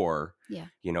and core,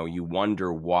 you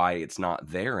wonder why it's not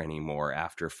there anymore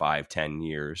after 5-10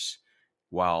 years.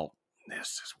 Well,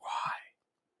 this is why.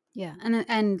 Yeah.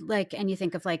 And you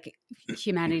think of like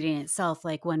humanity in itself,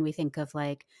 like when we think of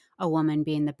like a woman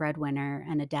being the breadwinner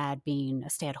and a dad being a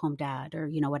stay-at-home dad, or,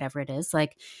 whatever it is,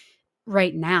 like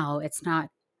right now it's not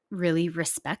really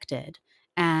respected.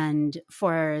 And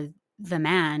for the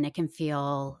man, it can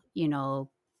feel,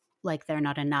 like they're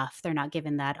not enough. They're not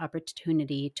given that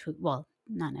opportunity to, well,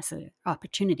 not necessarily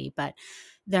opportunity, but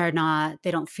they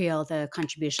don't feel the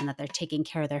contribution that they're taking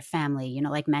care of their family.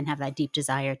 Like men have that deep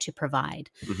desire to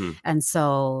provide. Mm-hmm. And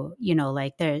so,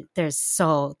 like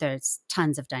there's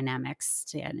tons of dynamics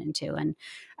to get into. And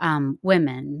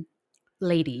women,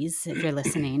 ladies, if you're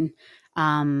listening,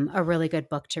 a really good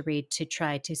book to read to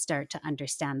try to start to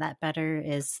understand that better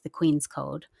is The Queen's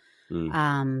Code.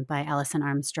 By Alison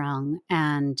Armstrong.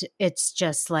 And it's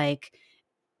just like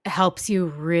helps you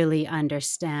really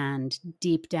understand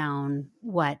deep down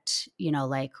what,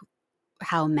 like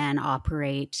how men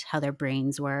operate, how their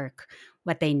brains work,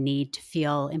 what they need to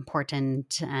feel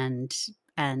important and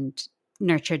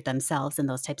nurtured themselves and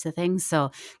those types of things.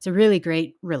 So it's a really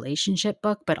great relationship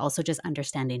book, but also just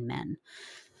understanding men.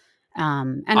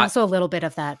 And also a little bit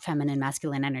of that feminine,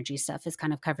 masculine energy stuff is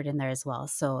kind of covered in there as well.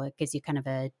 So it gives you kind of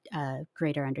a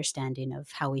greater understanding of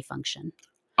how we function.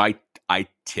 I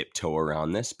tiptoe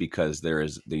around this because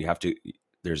there's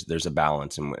a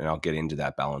balance, and I'll get into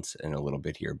that balance in a little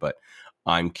bit here. But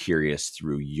I'm curious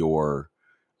through your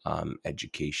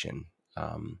education,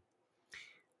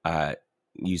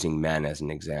 using men as an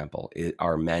example.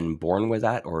 Are men born with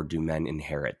that, or do men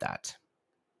inherit that?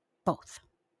 Both.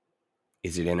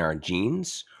 Is it in our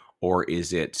genes, or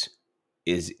is it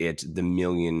the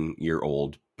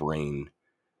 1,000,000-year-old brain?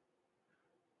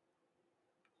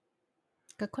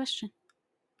 Good question.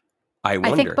 I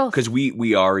wonder, because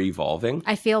we are evolving.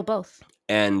 I feel both.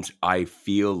 And I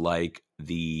feel like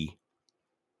the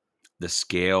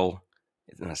scale,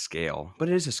 it's not a scale, but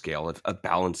it is a scale of a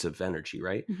balance of energy,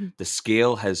 right? Mm-hmm. The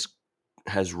scale has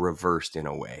reversed in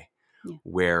a way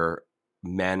where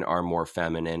men are more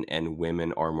feminine and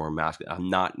women are more masculine. I'm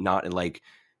not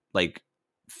like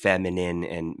feminine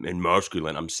and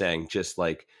masculine. I'm saying just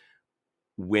like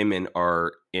women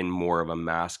are in more of a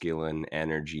masculine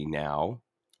energy now,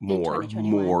 In more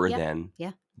 2021. Yep. than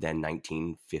Yeah.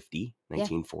 1950,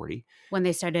 1940. When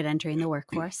they started entering the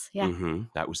workforce. Yeah. Mm-hmm.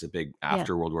 That was the big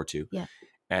after World War II. Yeah.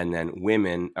 And then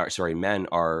men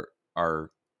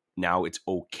are now, it's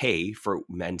okay for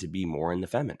men to be more in the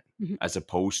feminine, Mhm. as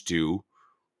opposed to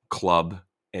club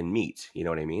and meat. You know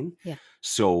what I mean? Yeah.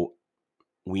 So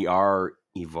we are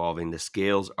evolving. The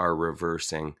scales are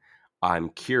reversing. I'm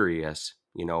curious,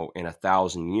 in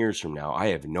 1,000 years from now, I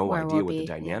have no Where idea we'll what the be,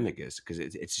 dynamic is, because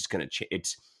it's just going to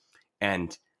change.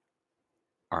 And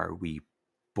are we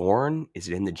born? Is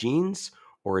it in the genes,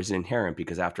 or is it inherent?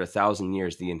 Because after 1,000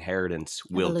 years, the inheritance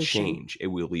will Evolution. change. It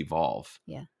will evolve.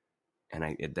 Yeah.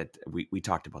 And we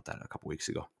talked about that a couple weeks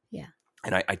ago. Yeah.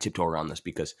 And I tiptoe around this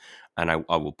because, and I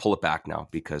will pull it back now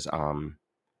because,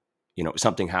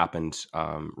 something happened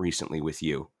recently with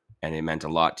you, and it meant a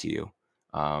lot to you.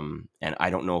 And I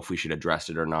don't know if we should address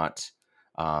it or not,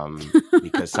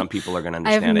 because some people are going to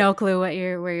I have understand it. no clue where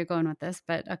you're going with this,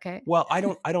 but okay. Well, I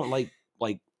don't like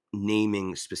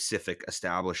naming specific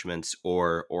establishments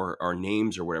or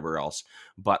names or whatever else,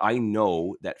 but I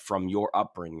know that from your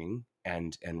upbringing,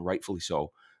 and rightfully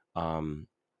so,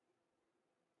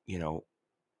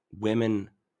 women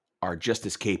are just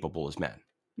as capable as men.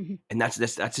 Mhm. And that's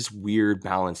this weird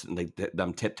balance that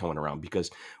I'm tiptoeing around, because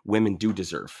women do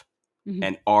deserve Mhm.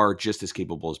 and are just as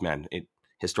capable as men.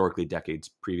 Historically,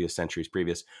 centuries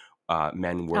previous,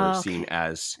 men were seen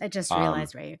as, I just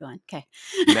realized where you're going. Okay.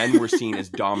 men were seen as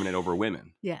dominant over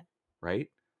women. Yeah.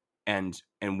 Right. And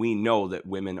we know that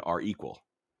women are equal.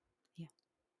 Yeah.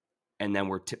 And then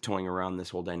we're tiptoeing around this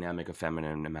whole dynamic of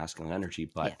feminine and masculine energy.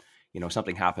 But, Yeah.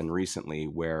 Something happened recently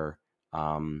where,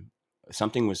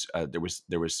 something was,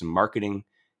 there was some marketing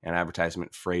and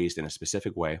advertisement phrased in a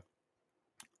specific way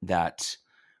that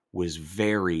was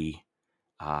very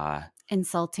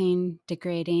Insulting,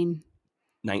 degrading.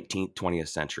 19th, 20th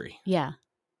century. Yeah.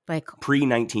 Like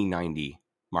pre-1990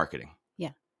 marketing.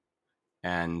 Yeah.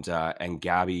 And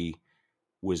Gabby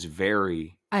was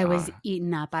very, I was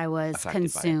eaten up. I was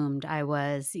consumed. by it. I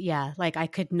was, like I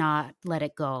could not let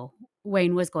it go.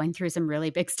 Wayne was going through some really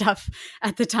big stuff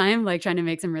at the time, like trying to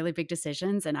make some really big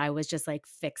decisions. And I was just like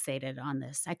fixated on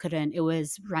this. I couldn't, it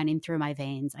was running through my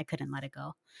veins. I couldn't let it go.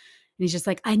 And he's just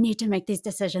like, I need to make these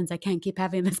decisions. I can't keep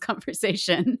having this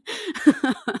conversation.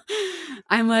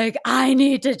 I'm like, I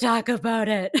need to talk about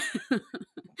it. But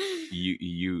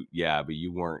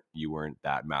you weren't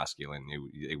that masculine.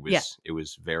 It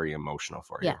was very emotional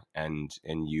for you. Yeah. And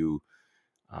you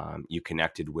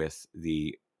connected with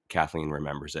the Kathleen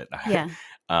remembers it. Yeah.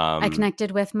 I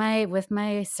connected with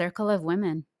my circle of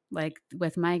women, like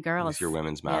with my girls. With your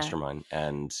women's mastermind.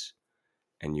 And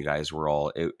you guys were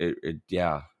all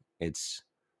it's,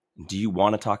 do you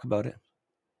want to talk about it?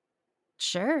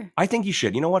 Sure. I think you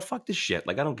should. You know what? Fuck this shit.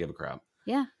 Like, I don't give a crap.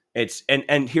 Yeah. It's,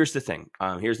 and here's the thing.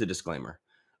 Here's the disclaimer.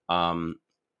 The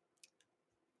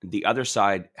other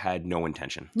side had no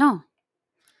intention. No.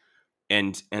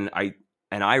 And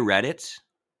I read it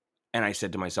and I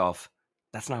said to myself,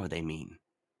 that's not what they mean.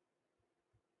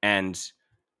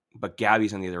 But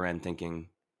Gabby's on the other end thinking,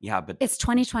 yeah, but it's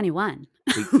 2021.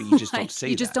 But you just don't say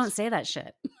that. You just don't say that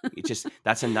shit.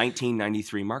 That's a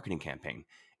 1993 marketing campaign.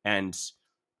 And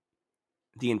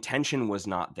the intention was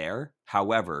not there.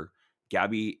 However,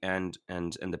 Gabby and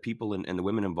the people and the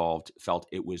women involved felt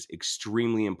it was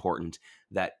extremely important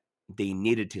that they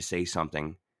needed to say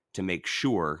something to make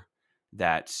sure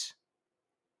that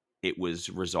it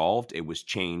was resolved, it was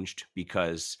changed,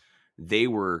 because they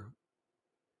were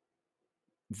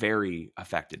very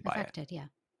affected by it. Yeah.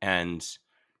 And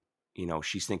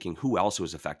she's thinking, who else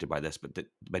was affected by this,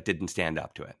 but didn't stand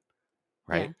up to it,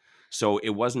 right? Yeah. So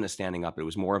it wasn't a standing up; it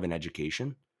was more of an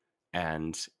education,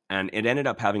 and it ended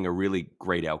up having a really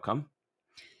great outcome.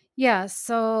 Yeah.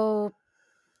 So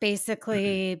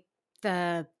basically,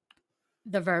 the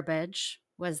verbiage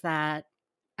was that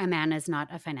a man is not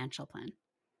a financial plan,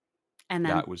 and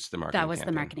then that was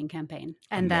the marketing campaign,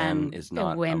 and then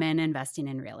the women investing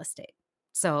in real estate.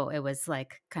 So it was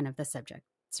like kind of the subject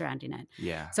surrounding it.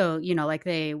 Yeah. So, like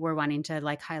they were wanting to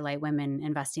like highlight women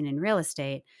investing in real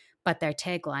estate, but their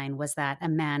tagline was that a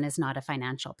man is not a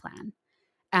financial plan.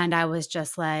 And I was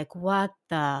just like, what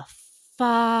the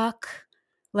fuck?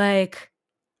 Like,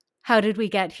 how did we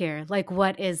get here? Like,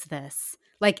 what is this?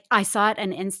 Like, I saw it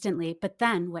and instantly, but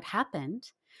then what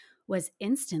happened was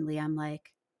instantly I'm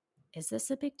like, is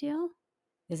this a big deal?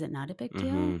 Is it not a big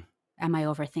deal? Mm-hmm. Am I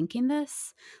overthinking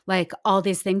this? Like, all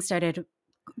these things started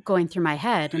going through my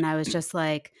head, and I was just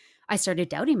like, I started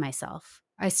doubting myself.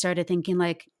 I started thinking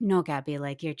like, no, Gabby,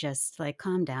 like you're just like,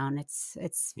 calm down.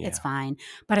 It's fine.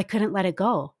 But I couldn't let it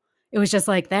go. It was just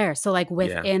like there. So like Yeah.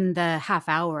 within the half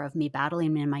hour of me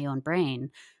battling in my own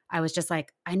brain, I was just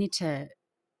like, I need to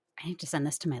send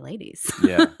this to my ladies.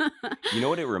 Yeah. You know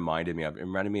what it reminded me of? It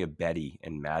reminded me of Betty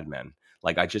and Mad Men.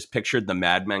 Like I just pictured the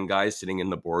Mad Men guys sitting in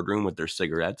the boardroom with their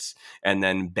cigarettes, and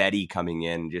then Betty coming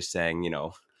in just saying,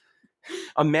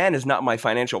 a man is not my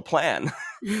financial plan.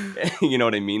 You know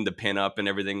what I mean? The pin up and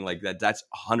everything like that. That's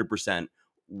 100%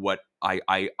 what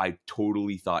I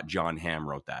totally thought John Hamm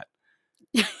wrote that.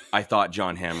 I thought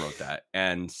John Hamm wrote that.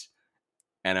 And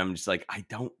I'm just like, I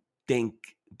don't think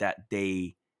that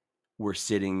they were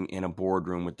sitting in a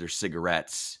boardroom with their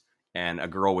cigarettes and a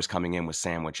girl was coming in with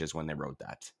sandwiches when they wrote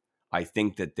that. I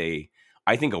think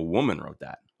a woman wrote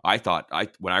that.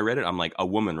 When I read it, I'm like, a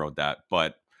woman wrote that,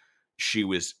 but she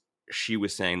was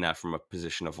saying that from a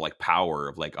position of like power,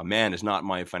 of like, a man is not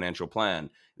my financial plan.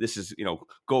 This is,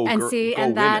 go and girl, see, go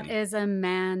and that women. is a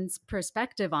man's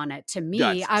perspective on it. To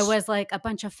me, I was like, a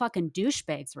bunch of fucking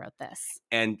douchebags wrote this.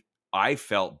 And I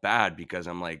felt bad because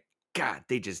I'm like, God,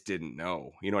 they just didn't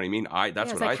know. You know what I mean?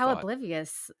 That's what I how thought.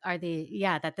 Oblivious are they?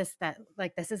 Yeah, that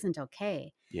this isn't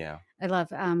okay. Yeah. I love,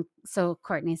 so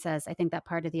Courtney says, I think that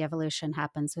part of the evolution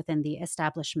happens within the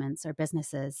establishments or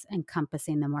businesses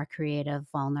encompassing the more creative,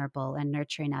 vulnerable, and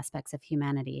nurturing aspects of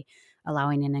humanity,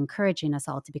 allowing and encouraging us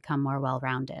all to become more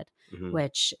well-rounded,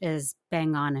 which is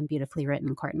bang on and beautifully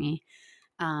written, Courtney.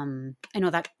 I know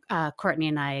that Courtney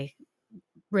and I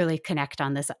really connect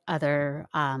on this other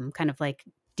kind of like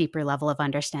deeper level of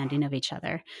understanding of each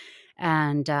other.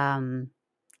 And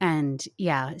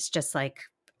yeah, it's just like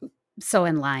so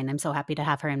in line. I'm so happy to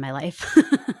have her in my life.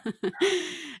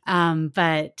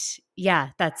 But yeah,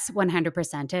 that's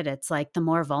 100% it. It's like the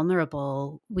more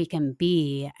vulnerable we can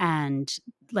be. And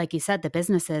like you said, the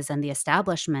businesses and the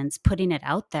establishments putting it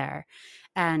out there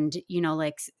and,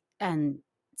 and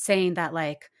saying that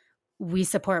like, we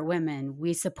support women,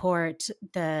 we support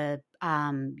the,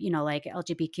 like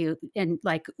LGBTQ, and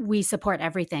like, we support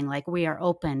everything. Like we are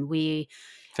open,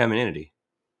 femininity.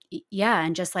 Yeah.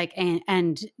 And just like,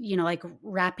 and like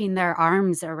wrapping their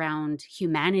arms around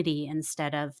humanity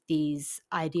instead of these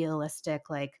idealistic,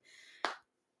 like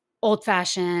old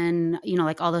fashioned,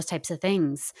 like all those types of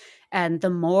things. And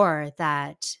the more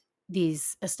that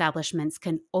these establishments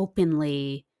can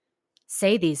openly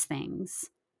say these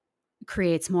things,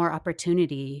 creates more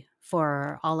opportunity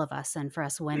for all of us and for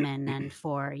us women and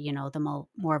for, the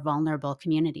more vulnerable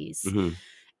communities.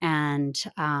 And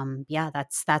yeah,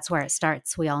 that's where it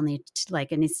starts. We all need to,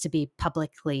 like, it needs to be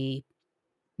publicly,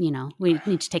 we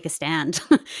need to take a stand.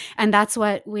 And that's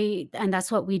what we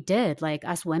did. Like,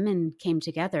 us women came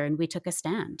together and we took a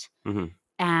stand.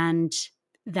 And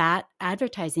that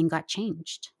advertising got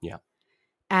changed. Yeah.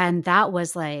 And that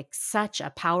was like such a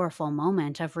powerful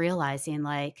moment of realizing,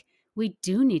 like, we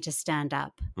do need to stand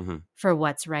up for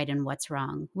what's right and what's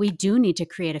wrong. We do need to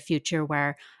create a future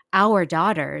where our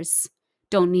daughters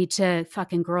don't need to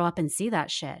fucking grow up and see that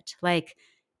shit. Like,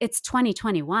 it's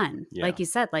 2021. Yeah. Like you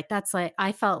said, like, that's like,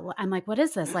 I'm like, what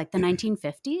is this? Like the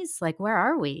 1950s? Like, where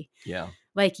are we? Yeah.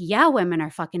 Like, yeah, women are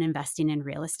fucking investing in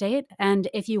real estate. And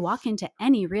if you walk into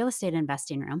any real estate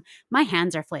investing room, my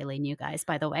hands are flailing, you guys,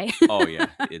 by the way. Oh, yeah.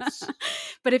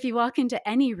 But if you walk into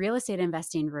any real estate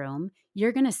investing room,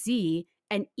 you're going to see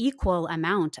an equal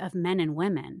amount of men and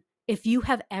women. If you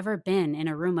have ever been in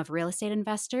a room of real estate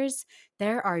investors,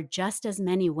 there are just as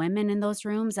many women in those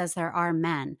rooms as there are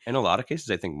men. In a lot of cases,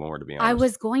 I think more, to be honest. I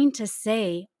was going to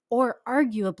say, or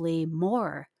arguably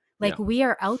more. Like, yeah. We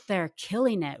are out there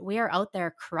killing it. We are out there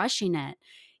crushing it.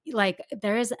 Like,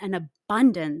 there is an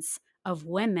abundance of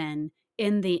women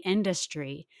in the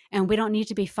industry, and we don't need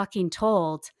to be fucking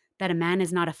told that a man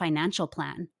is not a financial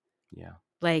plan. Yeah.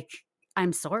 Like,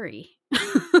 I'm sorry.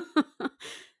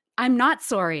 I'm not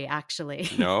sorry, actually.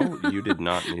 No, you did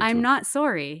not need I'm not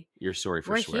sorry. You're sorry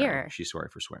for swearing. Here. She's sorry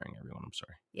for swearing, everyone. I'm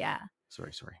sorry. Yeah.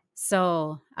 Sorry.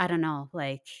 So, I don't know.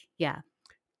 Like, yeah.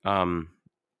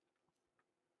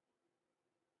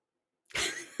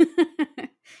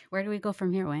 Where do we go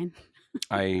from here, Wayne?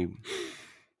 I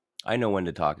know when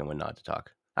to talk and when not to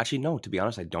talk. Actually, no, to be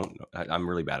honest, I don't know. I'm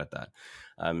really bad at that.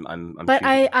 But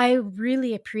I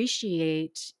really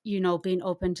appreciate, being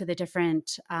open to the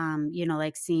different,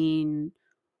 like seeing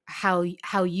how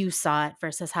you saw it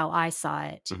versus how I saw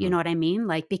it. You know what I mean?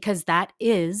 Like, because that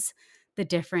is the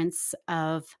difference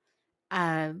of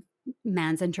a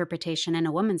man's interpretation and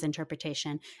a woman's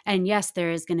interpretation. And yes,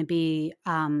 there is going to be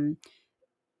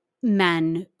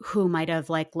men who might have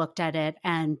like looked at it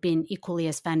and been equally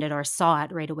as offended or saw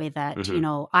it right away that,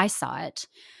 I saw it,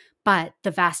 but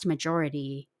the vast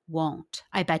majority won't.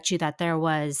 I bet you that there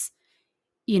was,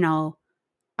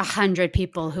 100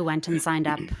 people who went and signed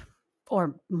up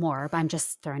or more, but I'm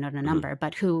just throwing out a number,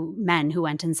 but men who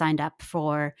went and signed up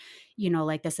for,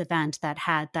 like this event that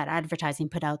had that advertising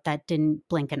put out that didn't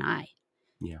blink an eye.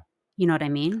 Yeah. You know what I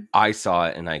mean? I saw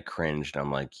it and I cringed.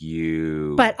 I'm like,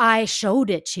 But I showed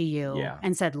it to you Yeah.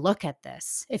 and said, look at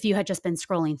this. If you had just been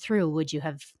scrolling through, would you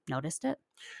have noticed it?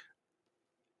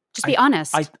 Just be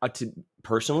honest.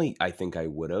 Personally, I think I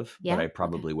would have, Yeah? but I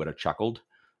probably would have chuckled.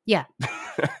 Yeah.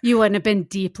 You wouldn't have been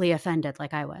deeply offended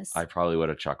like I was. I probably would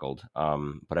have chuckled.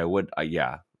 But I would,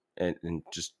 yeah. And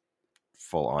just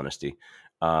full honesty.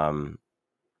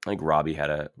 I think Robbie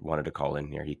wanted to call in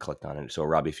here. He clicked on it. So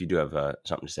Robbie, if you do have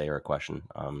something to say or a question,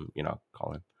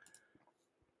 call in.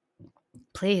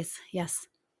 Please. Yes.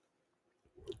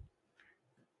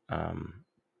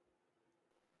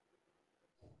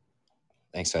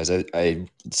 Thanks, guys. I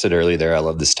said earlier there, I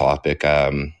love this topic.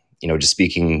 Just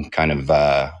speaking kind of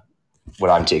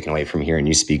what I'm taking away from hearing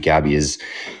you speak, Gabby, is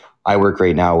I work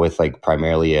right now with like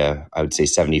primarily I would say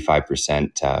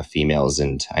 75% females.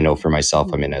 And I know for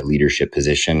myself, I'm in a leadership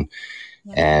position.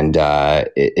 And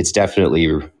it's definitely,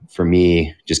 for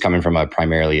me, just coming from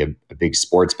primarily a big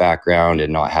sports background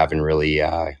and not having really,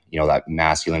 that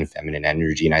masculine, feminine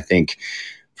energy. And I think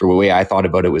for the way I thought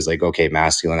about it was like, okay,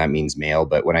 masculine, that means male.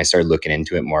 But when I started looking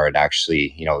into it more, it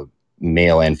actually,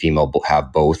 male and female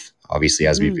have both, obviously,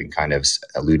 as we've been kind of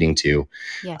alluding to.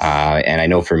 Yes. And I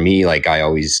know for me, like I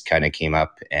always kind of came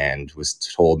up and was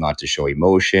told not to show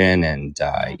emotion and,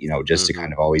 just to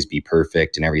kind of always be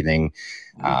perfect and everything,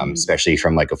 especially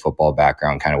from like a football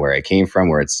background, kind of where I came from,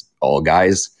 where it's all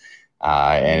guys.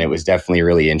 And it was definitely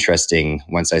really interesting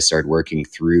once I started working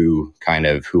through kind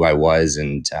of who I was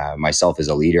and myself as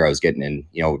a leader. I was getting in,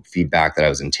 feedback that I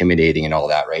was intimidating and all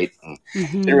that, right? And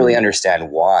didn't really understand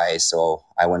why. So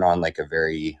I went on like a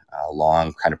very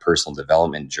long kind of personal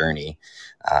development journey,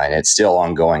 and it's still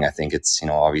ongoing. I think it's,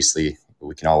 obviously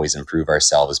we can always improve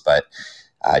ourselves, but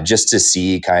just to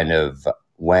see kind of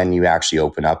when you actually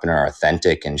open up and are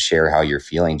authentic and share how you're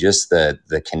feeling, just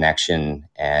the connection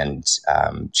and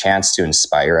chance to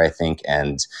inspire, I think,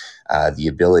 and the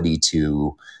ability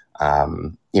to,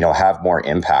 have more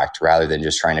impact rather than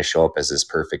just trying to show up as this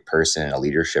perfect person in a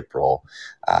leadership role,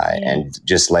 and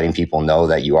just letting people know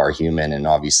that you are human and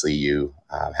obviously you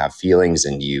have feelings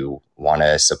and you want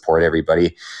to support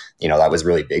everybody. That was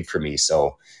really big for me.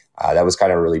 So that was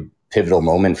kind of really pivotal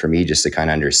moment for me just to kind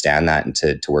of understand that and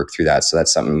to work through that. So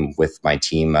that's something with my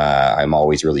team I'm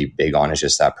always really big on, is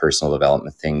just that personal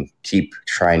development thing. Keep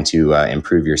trying to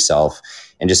improve yourself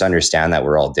and just understand that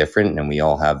we're all different and we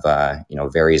all have,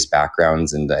 various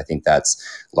backgrounds. And I think that's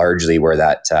largely where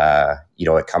that,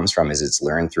 it comes from, is it's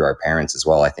learned through our parents as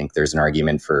well. I think there's an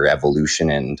argument for evolution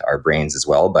and our brains as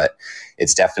well, but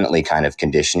it's definitely kind of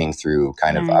conditioning through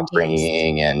kind of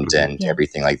upbringing and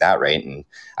everything like that. Right. And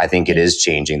I think it is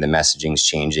changing. The messaging's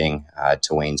changing,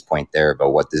 to Wayne's point there,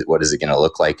 but what is it going to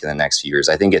look like in the next few years?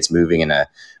 I think it's moving in a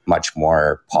much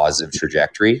more positive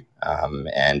trajectory.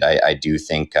 And I do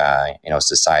think,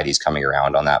 society's coming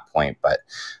around on that point, but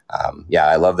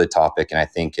I love the topic. And I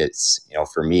think it's,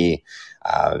 for me,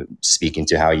 speaking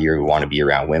to how you want to be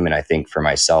around women, I think for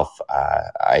myself,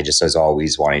 I just was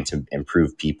always wanting to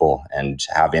improve people and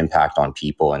have impact on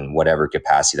people in whatever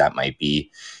capacity that might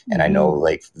be. And I know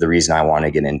like the reason I want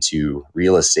to get into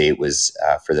real estate was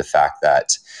for the fact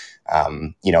that,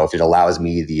 if it allows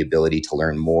me the ability to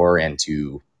learn more and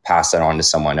to pass that on to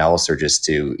someone else, or just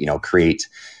to, create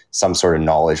some sort of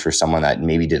knowledge for someone that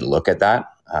maybe didn't look at that,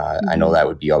 I know that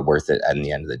would be worth it at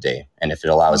the end of the day. And if it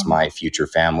allows my future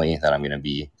family that I'm going to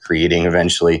be creating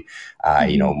eventually,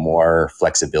 more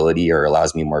flexibility, or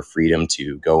allows me more freedom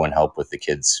to go and help with the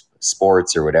kids'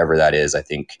 sports or whatever that is, I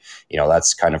think,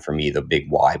 that's kind of for me the big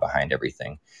why behind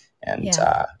everything. And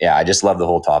I just love the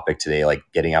whole topic today, like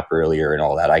getting up earlier and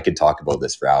all that. I could talk about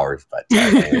this for hours, but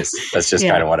anyways, that's just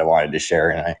kind of what I wanted to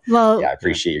share. And I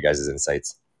appreciate you guys'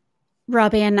 insights.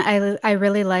 Robbie, and I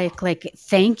really like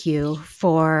thank you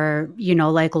for,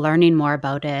 learning more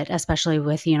about it, especially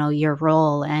with, your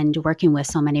role and working with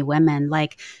so many women.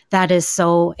 Like that is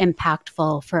so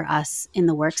impactful for us in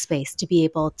the workspace to be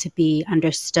able to be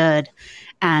understood,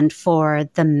 and for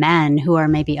the men who are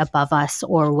maybe above us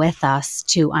or with us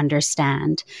to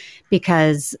understand,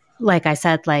 because like I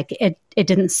said, like it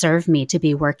didn't serve me to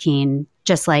be working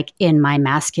just like in my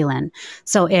masculine.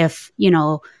 So if,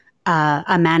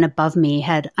 a man above me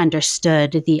had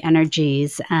understood the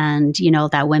energies and,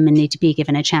 that women need to be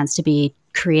given a chance to be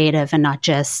creative and not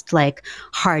just like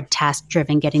hard task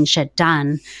driven, getting shit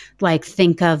done. Like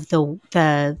think of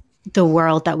the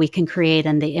world that we can create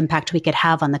and the impact we could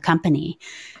have on the company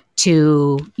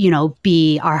to,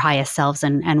 be our highest selves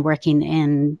and working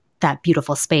in that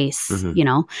beautiful space, you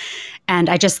know? And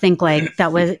I just think like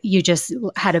that was, you just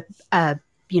had a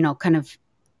you know, kind of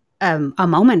a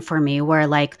moment for me where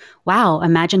like, wow,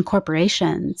 imagine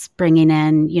corporations bringing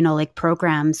in, you know, like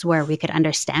programs where we could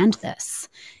understand this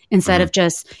instead of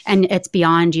just, and it's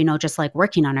beyond, you know, just like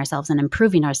working on ourselves and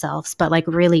improving ourselves, but like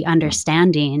really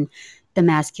understanding the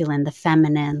masculine, the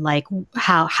feminine, like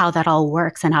how that all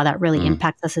works and how that really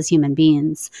impacts us as human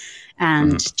beings.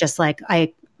 And just like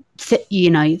you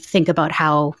know, you think about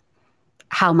how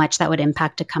much that would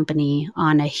impact a company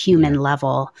on a human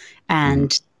level,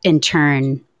 and in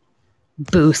turn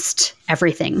boost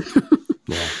everything.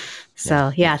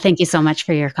 So thank you so much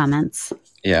for your comments.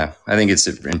 Yeah, I think it's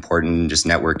important just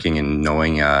networking and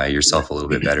knowing yourself a little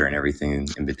bit better and everything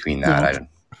in between that.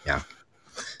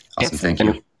 Awesome. Thank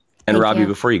you. And Robbie,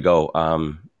 before you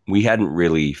go, we hadn't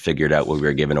really figured out what we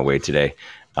were giving away today.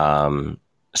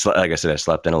 So like I said, I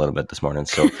slept in a little bit this morning,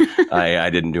 so I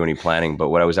didn't do any planning. But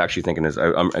what I was actually thinking is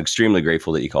I'm extremely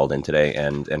grateful that you called in today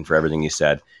and for everything you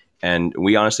said. And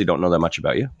we honestly don't know that much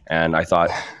about you. And I thought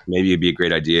maybe it'd be a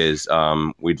great idea is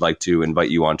we'd like to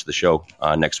invite you onto the show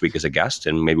next week as a guest,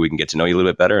 and maybe we can get to know you a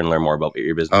little bit better and learn more about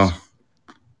your business. Oh,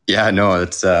 yeah, no,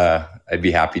 it's I'd be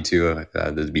happy to.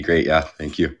 That'd be great. Yeah,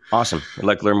 thank you. Awesome. I'd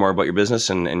like to learn more about your business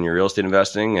and your real estate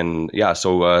investing. And yeah,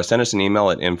 so send us an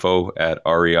email at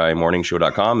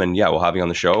info@reimorningshow.com. And yeah, we'll have you on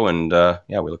the show. And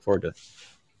yeah, we look forward to it.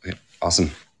 Okay,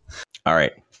 awesome. All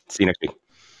right. See you next week.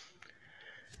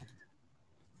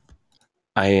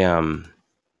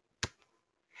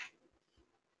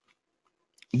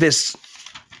 This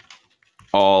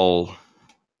all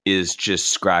is just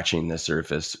scratching the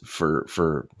surface for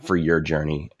your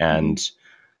journey and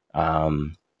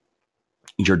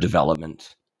your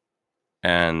development.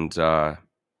 And I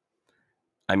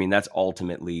mean, that's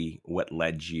ultimately what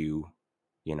led you,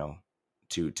 you know,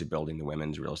 to building the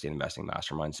Women's Real Estate Investing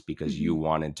Masterminds, because you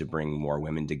wanted to bring more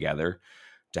women together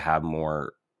to have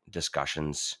more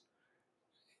discussions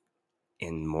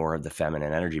in more of the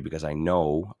feminine energy. Because I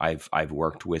know I've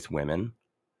worked with women,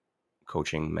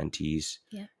 coaching mentees,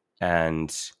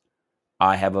 and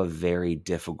I have a very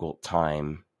difficult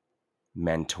time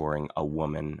mentoring a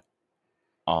woman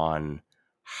on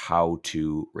how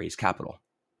to raise capital,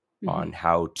 on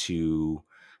how to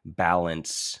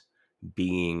balance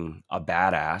being a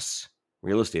badass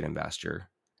real estate investor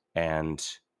and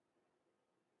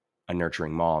a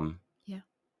nurturing mom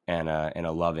and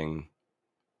a loving,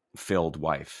 filled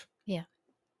wife. Yeah.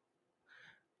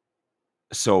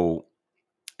 So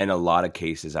in a lot of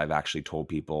cases, I've actually told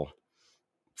people,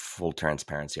 full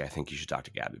transparency, I think you should talk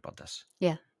to Gabby about this.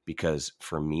 Yeah. Because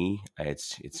for me,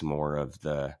 it's more of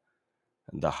the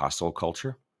hustle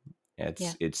culture.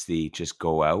 It's the just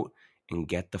go out and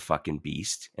get the fucking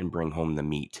beast and bring home the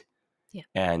meat. Yeah.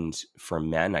 And for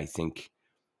men, I think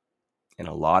in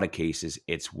a lot of cases,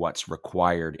 it's what's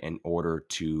required in order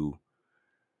to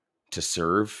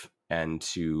serve and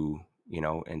to, you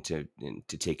know, and to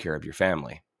take care of your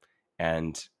family.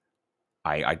 And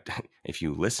I if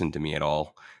you listen to me at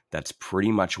all, that's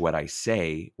pretty much what I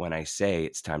say when I say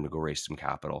it's time to go raise some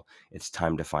capital. It's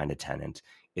time to find a tenant.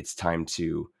 It's time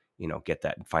to, you know,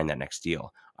 find that next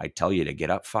deal. I tell you to get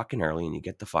up fucking early and you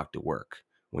get the fuck to work.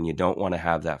 When you don't want to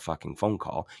have that fucking phone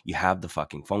call, you have the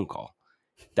fucking phone call.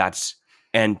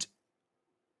 And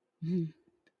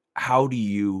how do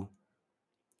you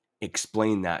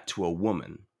explain that to a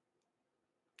woman?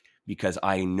 Because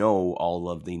I know all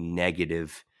of the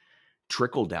negative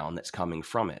trickle down that's coming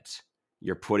from it.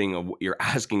 You're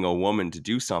asking a woman to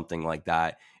do something like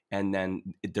that, and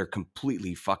then they're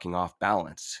completely fucking off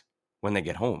balance when they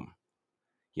get home.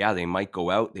 Yeah, they might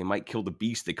go out, they might kill the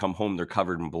beast, they come home, they're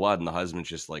covered in blood, and the husband's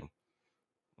just like,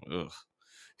 ugh.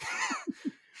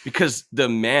 Because the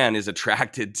man is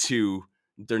attracted to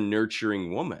the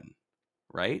nurturing woman,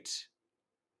 right?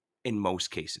 In most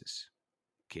cases,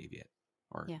 caveat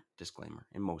or disclaimer,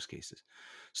 in most cases.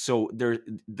 So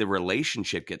the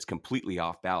relationship gets completely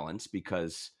off balance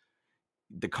because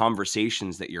the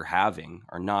conversations that you're having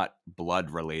are not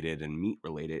blood related and meat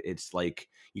related. It's like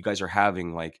you guys are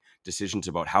having like decisions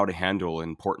about how to handle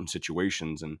important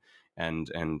situations and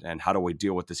how do I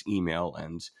deal with this email,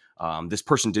 and this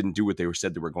person didn't do what they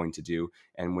said they were going to do.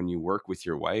 And when you work with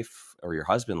your wife or your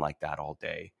husband like that all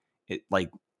day, it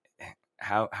like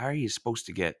how are you supposed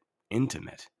to get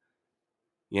intimate?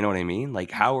 You know what I mean?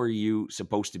 Like, how are you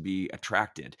supposed to be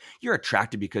attracted? You're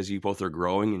attracted because you both are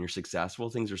growing and you're successful.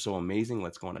 Things are so amazing.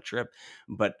 Let's go on a trip.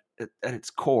 But at its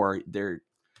core,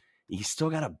 you still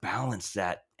got to balance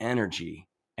that energy.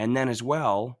 And then as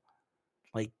well,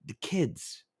 like the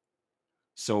kids.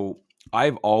 So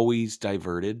I've always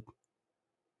diverted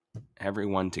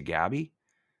everyone to Gabby.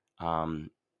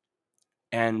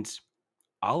 And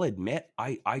I'll admit,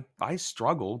 I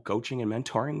struggle coaching and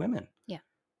mentoring women. Yeah.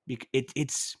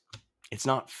 It's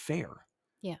not fair.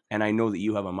 Yeah. And I know that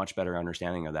you have a much better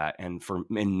understanding of that. And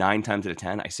 9 times out of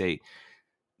 10, I say,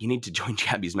 you need to join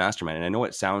Gabby's mastermind. And I know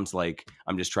it sounds like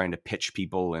I'm just trying to pitch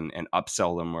people and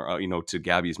upsell them or, to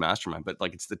Gabby's mastermind, but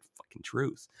like, it's the fucking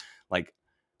truth. Like,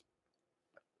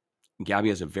 Gabby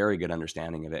has a very good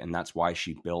understanding of it. And that's why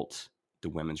she built the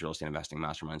Women's Real Estate Investing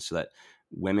Mastermind, so that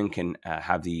women can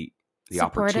have the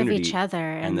support opportunity of each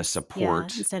other and the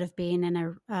support. Instead of being in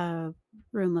a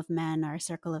room of men or a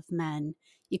circle of men,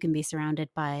 you can be surrounded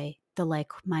by the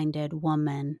like-minded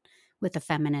woman with a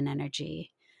feminine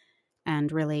energy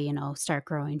and really, start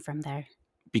growing from there.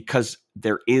 Because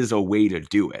there is a way to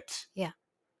do it. Yeah.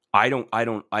 I don't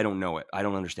know it. I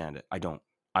don't understand it.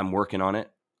 I'm working on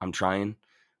it. I'm trying,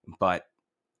 but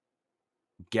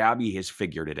Gabby has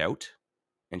figured it out.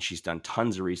 And she's done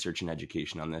tons of research and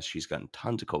education on this. She's done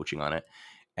tons of coaching on it.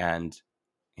 And,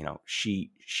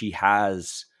 she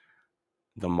has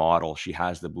the model. She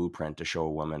has the blueprint to show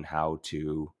a woman how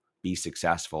to be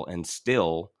successful and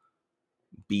still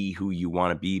be who you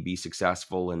want to be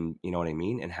successful. And you know what I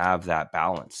mean? And have that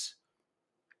balance.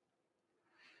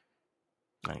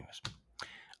 Anyways,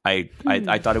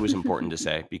 I thought it was important to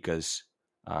say, because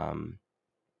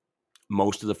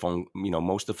most of the phone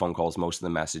calls, most of the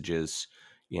messages,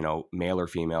 male or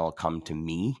female, come to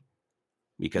me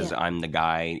because I'm the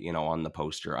guy, on the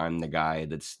poster. I'm the guy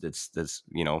that's the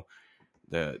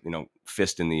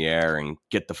fist in the air and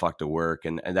get the fuck to work.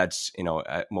 And that's,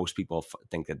 most people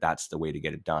think that that's the way to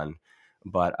get it done.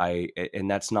 But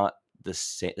that's not the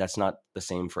same. That's not the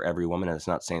same for every woman. And it's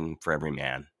not the same for every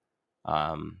man.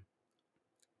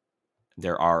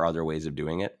 There are other ways of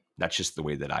doing it. That's just the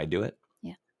way that I do it.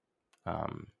 Yeah.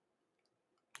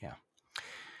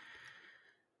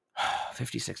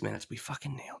 56 minutes. We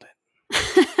fucking nailed it.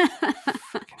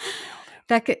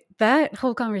 That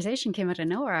whole conversation came out of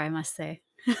nowhere, I must say.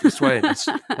 That's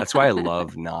why I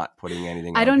love not putting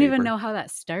anything on I don't paper. even know how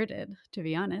that started, to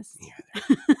be honest. Me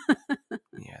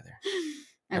either.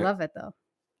 I love it though.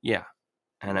 Yeah.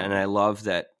 And I love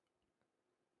that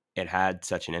it had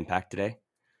such an impact today.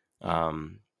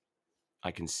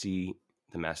 I can see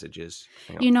the messages.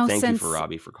 Thank you for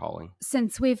Robbie for calling.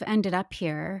 Since we've ended up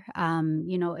here,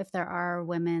 if there are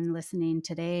women listening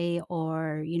today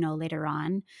or, later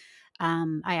on,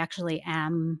 I actually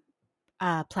am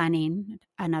planning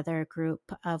another group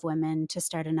of women to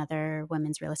start another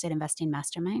women's real estate investing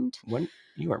mastermind. When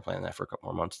you weren't planning that for a couple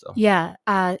more months though. Yeah.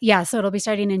 So it'll be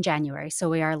starting in January. So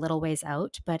we are a little ways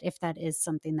out, but if that is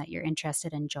something that you're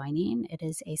interested in joining, it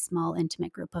is a small,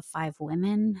 intimate group of 5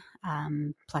 women,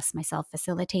 plus myself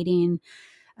facilitating.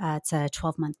 It's a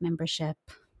 12-month membership.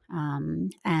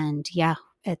 And yeah,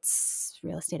 it's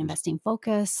real estate investing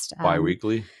focused.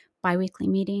 Bi-weekly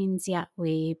meetings. Yeah.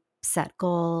 We set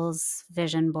goals,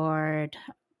 vision board,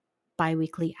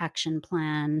 bi-weekly action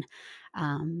plan.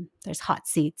 There's hot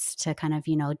seats to kind of,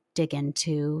 dig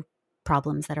into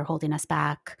problems that are holding us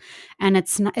back. And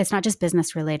it's not just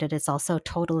business related. It's also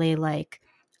totally like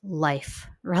life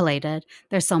related.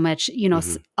 There's so much,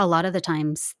 a lot of the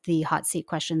times the hot seat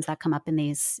questions that come up in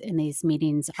these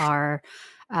meetings are,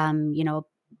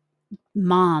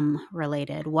 mom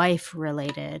related, wife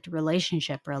related,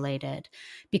 relationship related,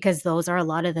 because those are a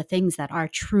lot of the things that are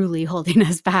truly holding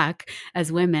us back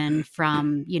as women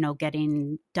from,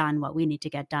 getting done what we need to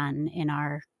get done in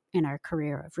our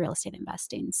career of real estate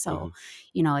investing. So,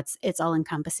 it's all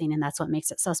encompassing, and that's what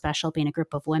makes it so special being a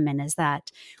group of women, is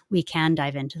that we can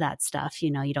dive into that stuff.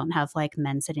 You don't have like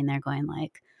men sitting there going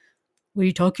like, what are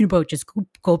you talking about? Just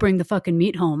go bring the fucking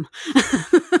meat home.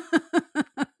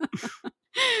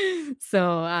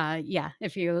 So,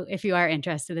 if you are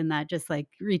interested in that, just like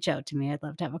reach out to me. I'd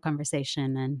love to have a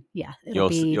conversation, and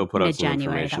you'll put out some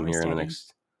information here in the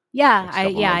next.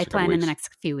 I plan in the next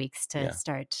few weeks to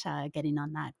start getting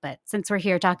on that. But since we're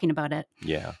here talking about it.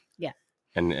 Yeah.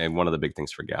 And one of the big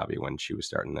things for Gabby when she was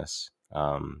starting this,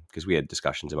 because we had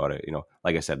discussions about it,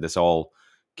 like I said, this all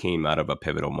came out of a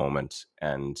pivotal moment,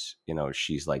 and,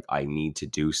 she's like, I need to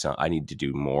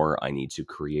do more. I need to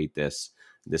create this.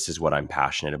 This is what I'm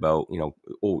passionate about.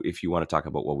 If you want to talk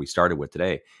about what we started with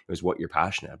today, it was what you're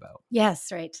passionate about.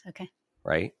 Yes. Right. Okay.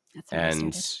 Right.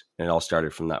 And it all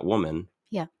started from that woman.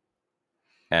 Yeah.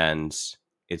 And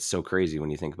it's so crazy when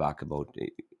you think back about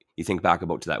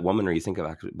to that woman, or you think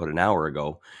back about an hour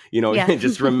ago,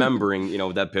 just remembering,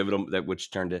 that pivotal,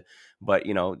 which turned to, but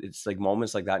it's like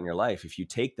moments like that in your life. If you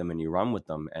take them and you run with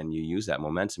them and you use that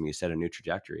momentum, you set a new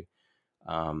trajectory.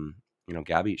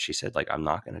 Gabby, she said, like, I'm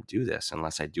not going to do this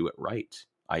unless I do it right.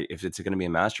 if it's going to be a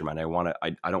mastermind, I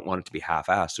don't want it to be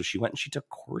half-assed. So she went and she took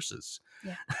courses.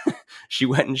 Yeah. She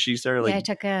went and she started I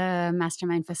took a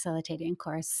mastermind facilitating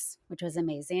course, which was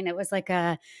amazing. It was like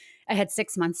I had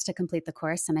 6 months to complete the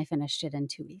course, and I finished it in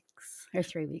 2 weeks or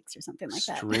 3 weeks or something like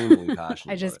that. Extremely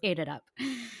passionate. I just ate it up.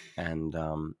 And,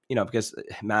 because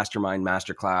mastermind,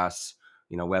 masterclass,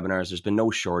 webinars, there's been no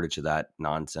shortage of that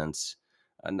nonsense.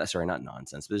 Sorry, not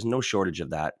nonsense, but there's no shortage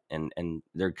of that. And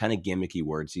they're kind of gimmicky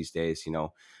words these days.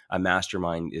 A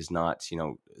mastermind is not,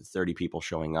 30 people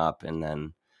showing up and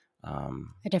then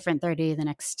a different 30 the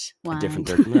next one. A different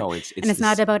 30. No, it's and it's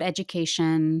not about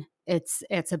education. It's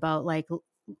about like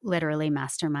literally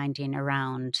masterminding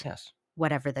around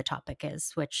whatever the topic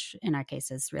is, which in our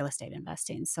case is real estate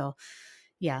investing. So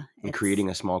yeah. And creating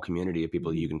a small community of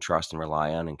people you can trust and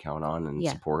rely on and count on and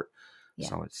support. Yeah.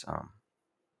 So it's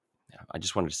I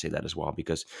just wanted to say that as well,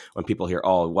 because when people hear,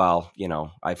 oh, well,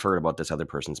 I've heard about this other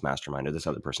person's mastermind or this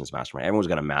other person's mastermind. Everyone's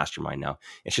got a mastermind now.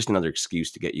 It's just another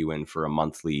excuse to get you in for a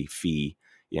monthly fee,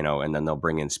 and then they'll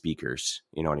bring in speakers.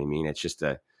 You know what I mean? It's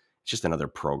just another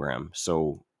program.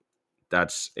 So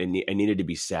it needed to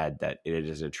be said that it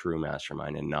is a true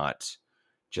mastermind and not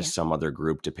just some other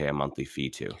group to pay a monthly fee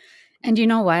to. And you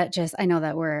know what? I know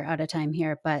that we're out of time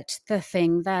here, but the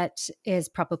thing that is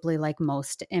probably like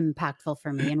most impactful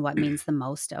for me and what means the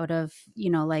most out of,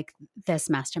 like this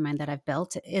mastermind that I've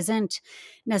built isn't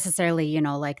necessarily,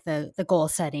 like the goal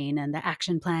setting and the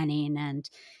action planning and,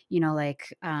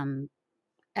 like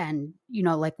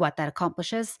what that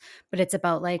accomplishes, but it's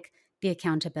about like the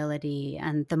accountability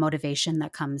and the motivation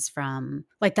that comes from,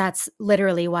 like, that's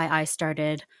literally why I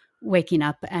started waking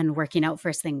up and working out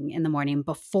first thing in the morning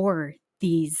before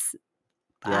these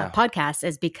podcasts,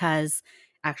 is because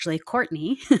actually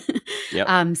Courtney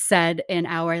said in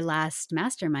our last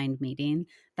mastermind meeting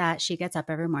that she gets up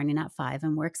every morning at 5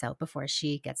 and works out before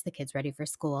she gets the kids ready for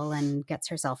school and gets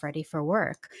herself ready for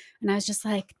work. And I was just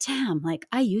like, damn, like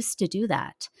I used to do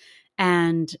that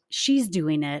and she's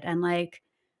doing it. And like,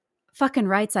 fucking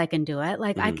rights, I can do it.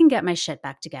 Like I can get my shit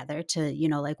back together to,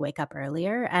 like wake up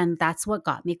earlier. And that's what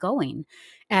got me going.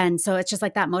 And so it's just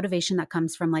like that motivation that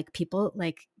comes from like people,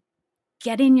 like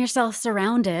getting yourself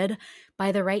surrounded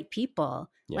by the right people.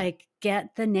 Like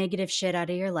get the negative shit out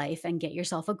of your life and get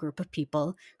yourself a group of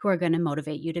people who are going to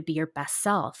motivate you to be your best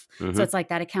self. So it's like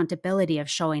that accountability of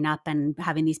showing up and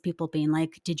having these people being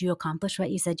like, did you accomplish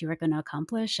what you said you were going to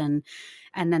accomplish? And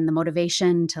then the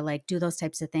motivation to like do those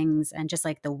types of things, and just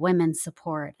like the women's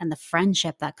support and the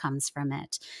friendship that comes from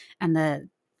it and the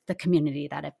community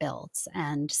that it builds.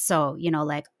 And so,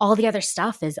 like all the other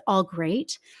stuff is all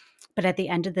great, but at the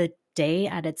end of the day,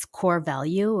 at its core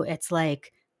value, it's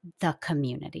like the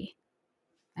community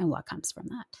and what comes from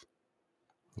that.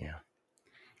 Yeah.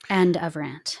 End of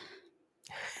rant.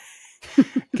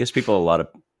 Gives people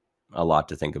a lot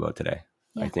to think about today.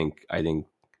 Yeah. I think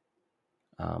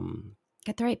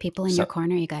get the right people in your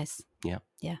corner, you guys. Yeah.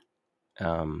 Yeah.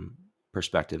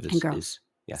 Perspective is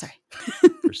yes. Sorry.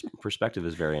 Perspective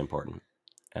is very important.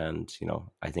 And,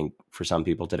 I think for some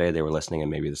people today, they were listening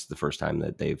and maybe this is the first time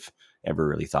that they've ever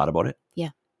really thought about it. Yeah.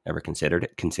 Ever considered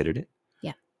it.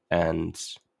 Yeah. And,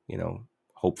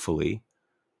 hopefully,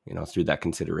 through that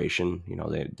consideration,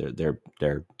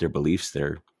 their beliefs,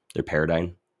 their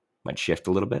paradigm might shift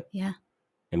a little bit. Yeah.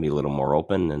 And be a little more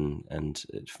open. And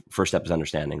first step is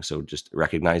understanding. So just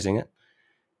recognizing it.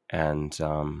 And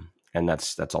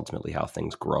that's ultimately how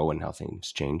things grow and how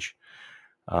things change.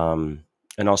 And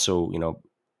also,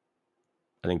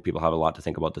 I think people have a lot to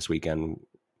think about this weekend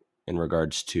in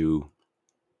regards to,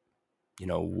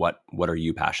 what are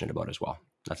you passionate about as well?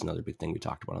 That's another big thing we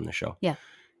talked about on the show. Yeah.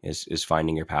 Is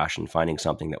finding your passion, finding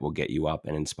something that will get you up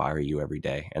and inspire you every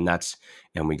day. And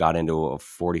we got into a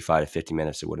 45 to 50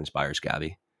 minutes of what inspires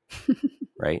Gabby.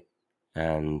 Right.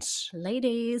 And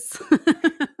ladies.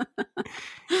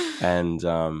 And,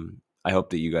 I hope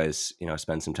that you guys,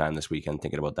 spend some time this weekend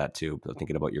thinking about that too,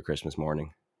 thinking about your Christmas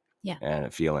morning. Yeah.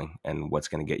 And feeling and what's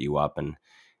going to get you up and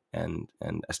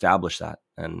establish that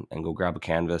and go grab a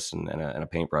canvas and a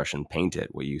paintbrush and paint it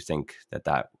what you think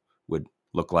that would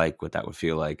look like, what that would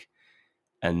feel like.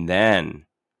 And then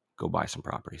go buy some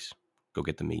properties, go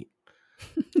get the meat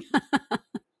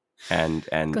and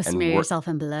go smear yourself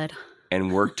in blood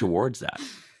and work towards that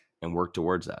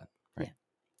Right? Yeah,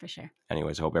 for sure.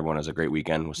 Anyways, I hope everyone has a great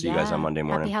weekend. We'll see you guys on Monday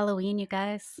morning. Happy Halloween, you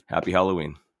guys. Happy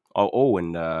Halloween. Oh,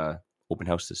 and open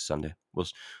house this Sunday. We'll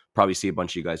probably see a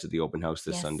bunch of you guys at the open house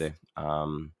this Sunday.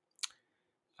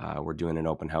 We're doing an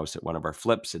open house at one of our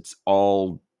flips. It's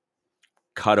all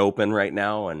cut open right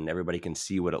now and everybody can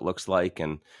see what it looks like.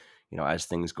 And, as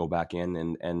things go back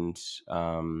in and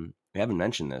haven't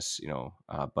mentioned this,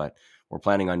 but we're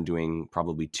planning on doing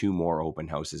probably 2 more open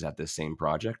houses at this same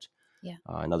project. Yeah.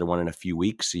 Another one in a few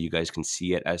weeks, so you guys can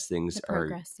see it as things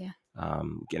progress, are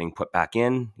getting put back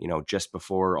in, just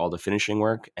before all the finishing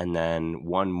work, and then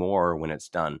one more when it's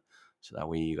done. So that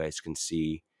way you guys can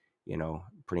see,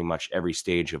 pretty much every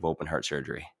stage of open heart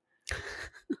surgery.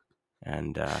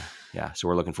 And so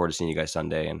we're looking forward to seeing you guys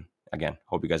Sunday. And again,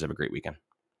 hope you guys have a great weekend.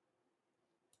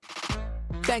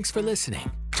 Thanks for listening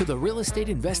to the Real Estate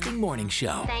Investing Morning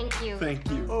Show. Thank you. Thank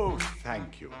you. Oh,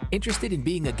 thank you. Interested in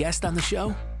being a guest on the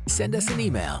show? Send us an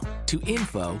email to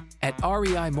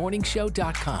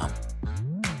info@reimorningshow.com.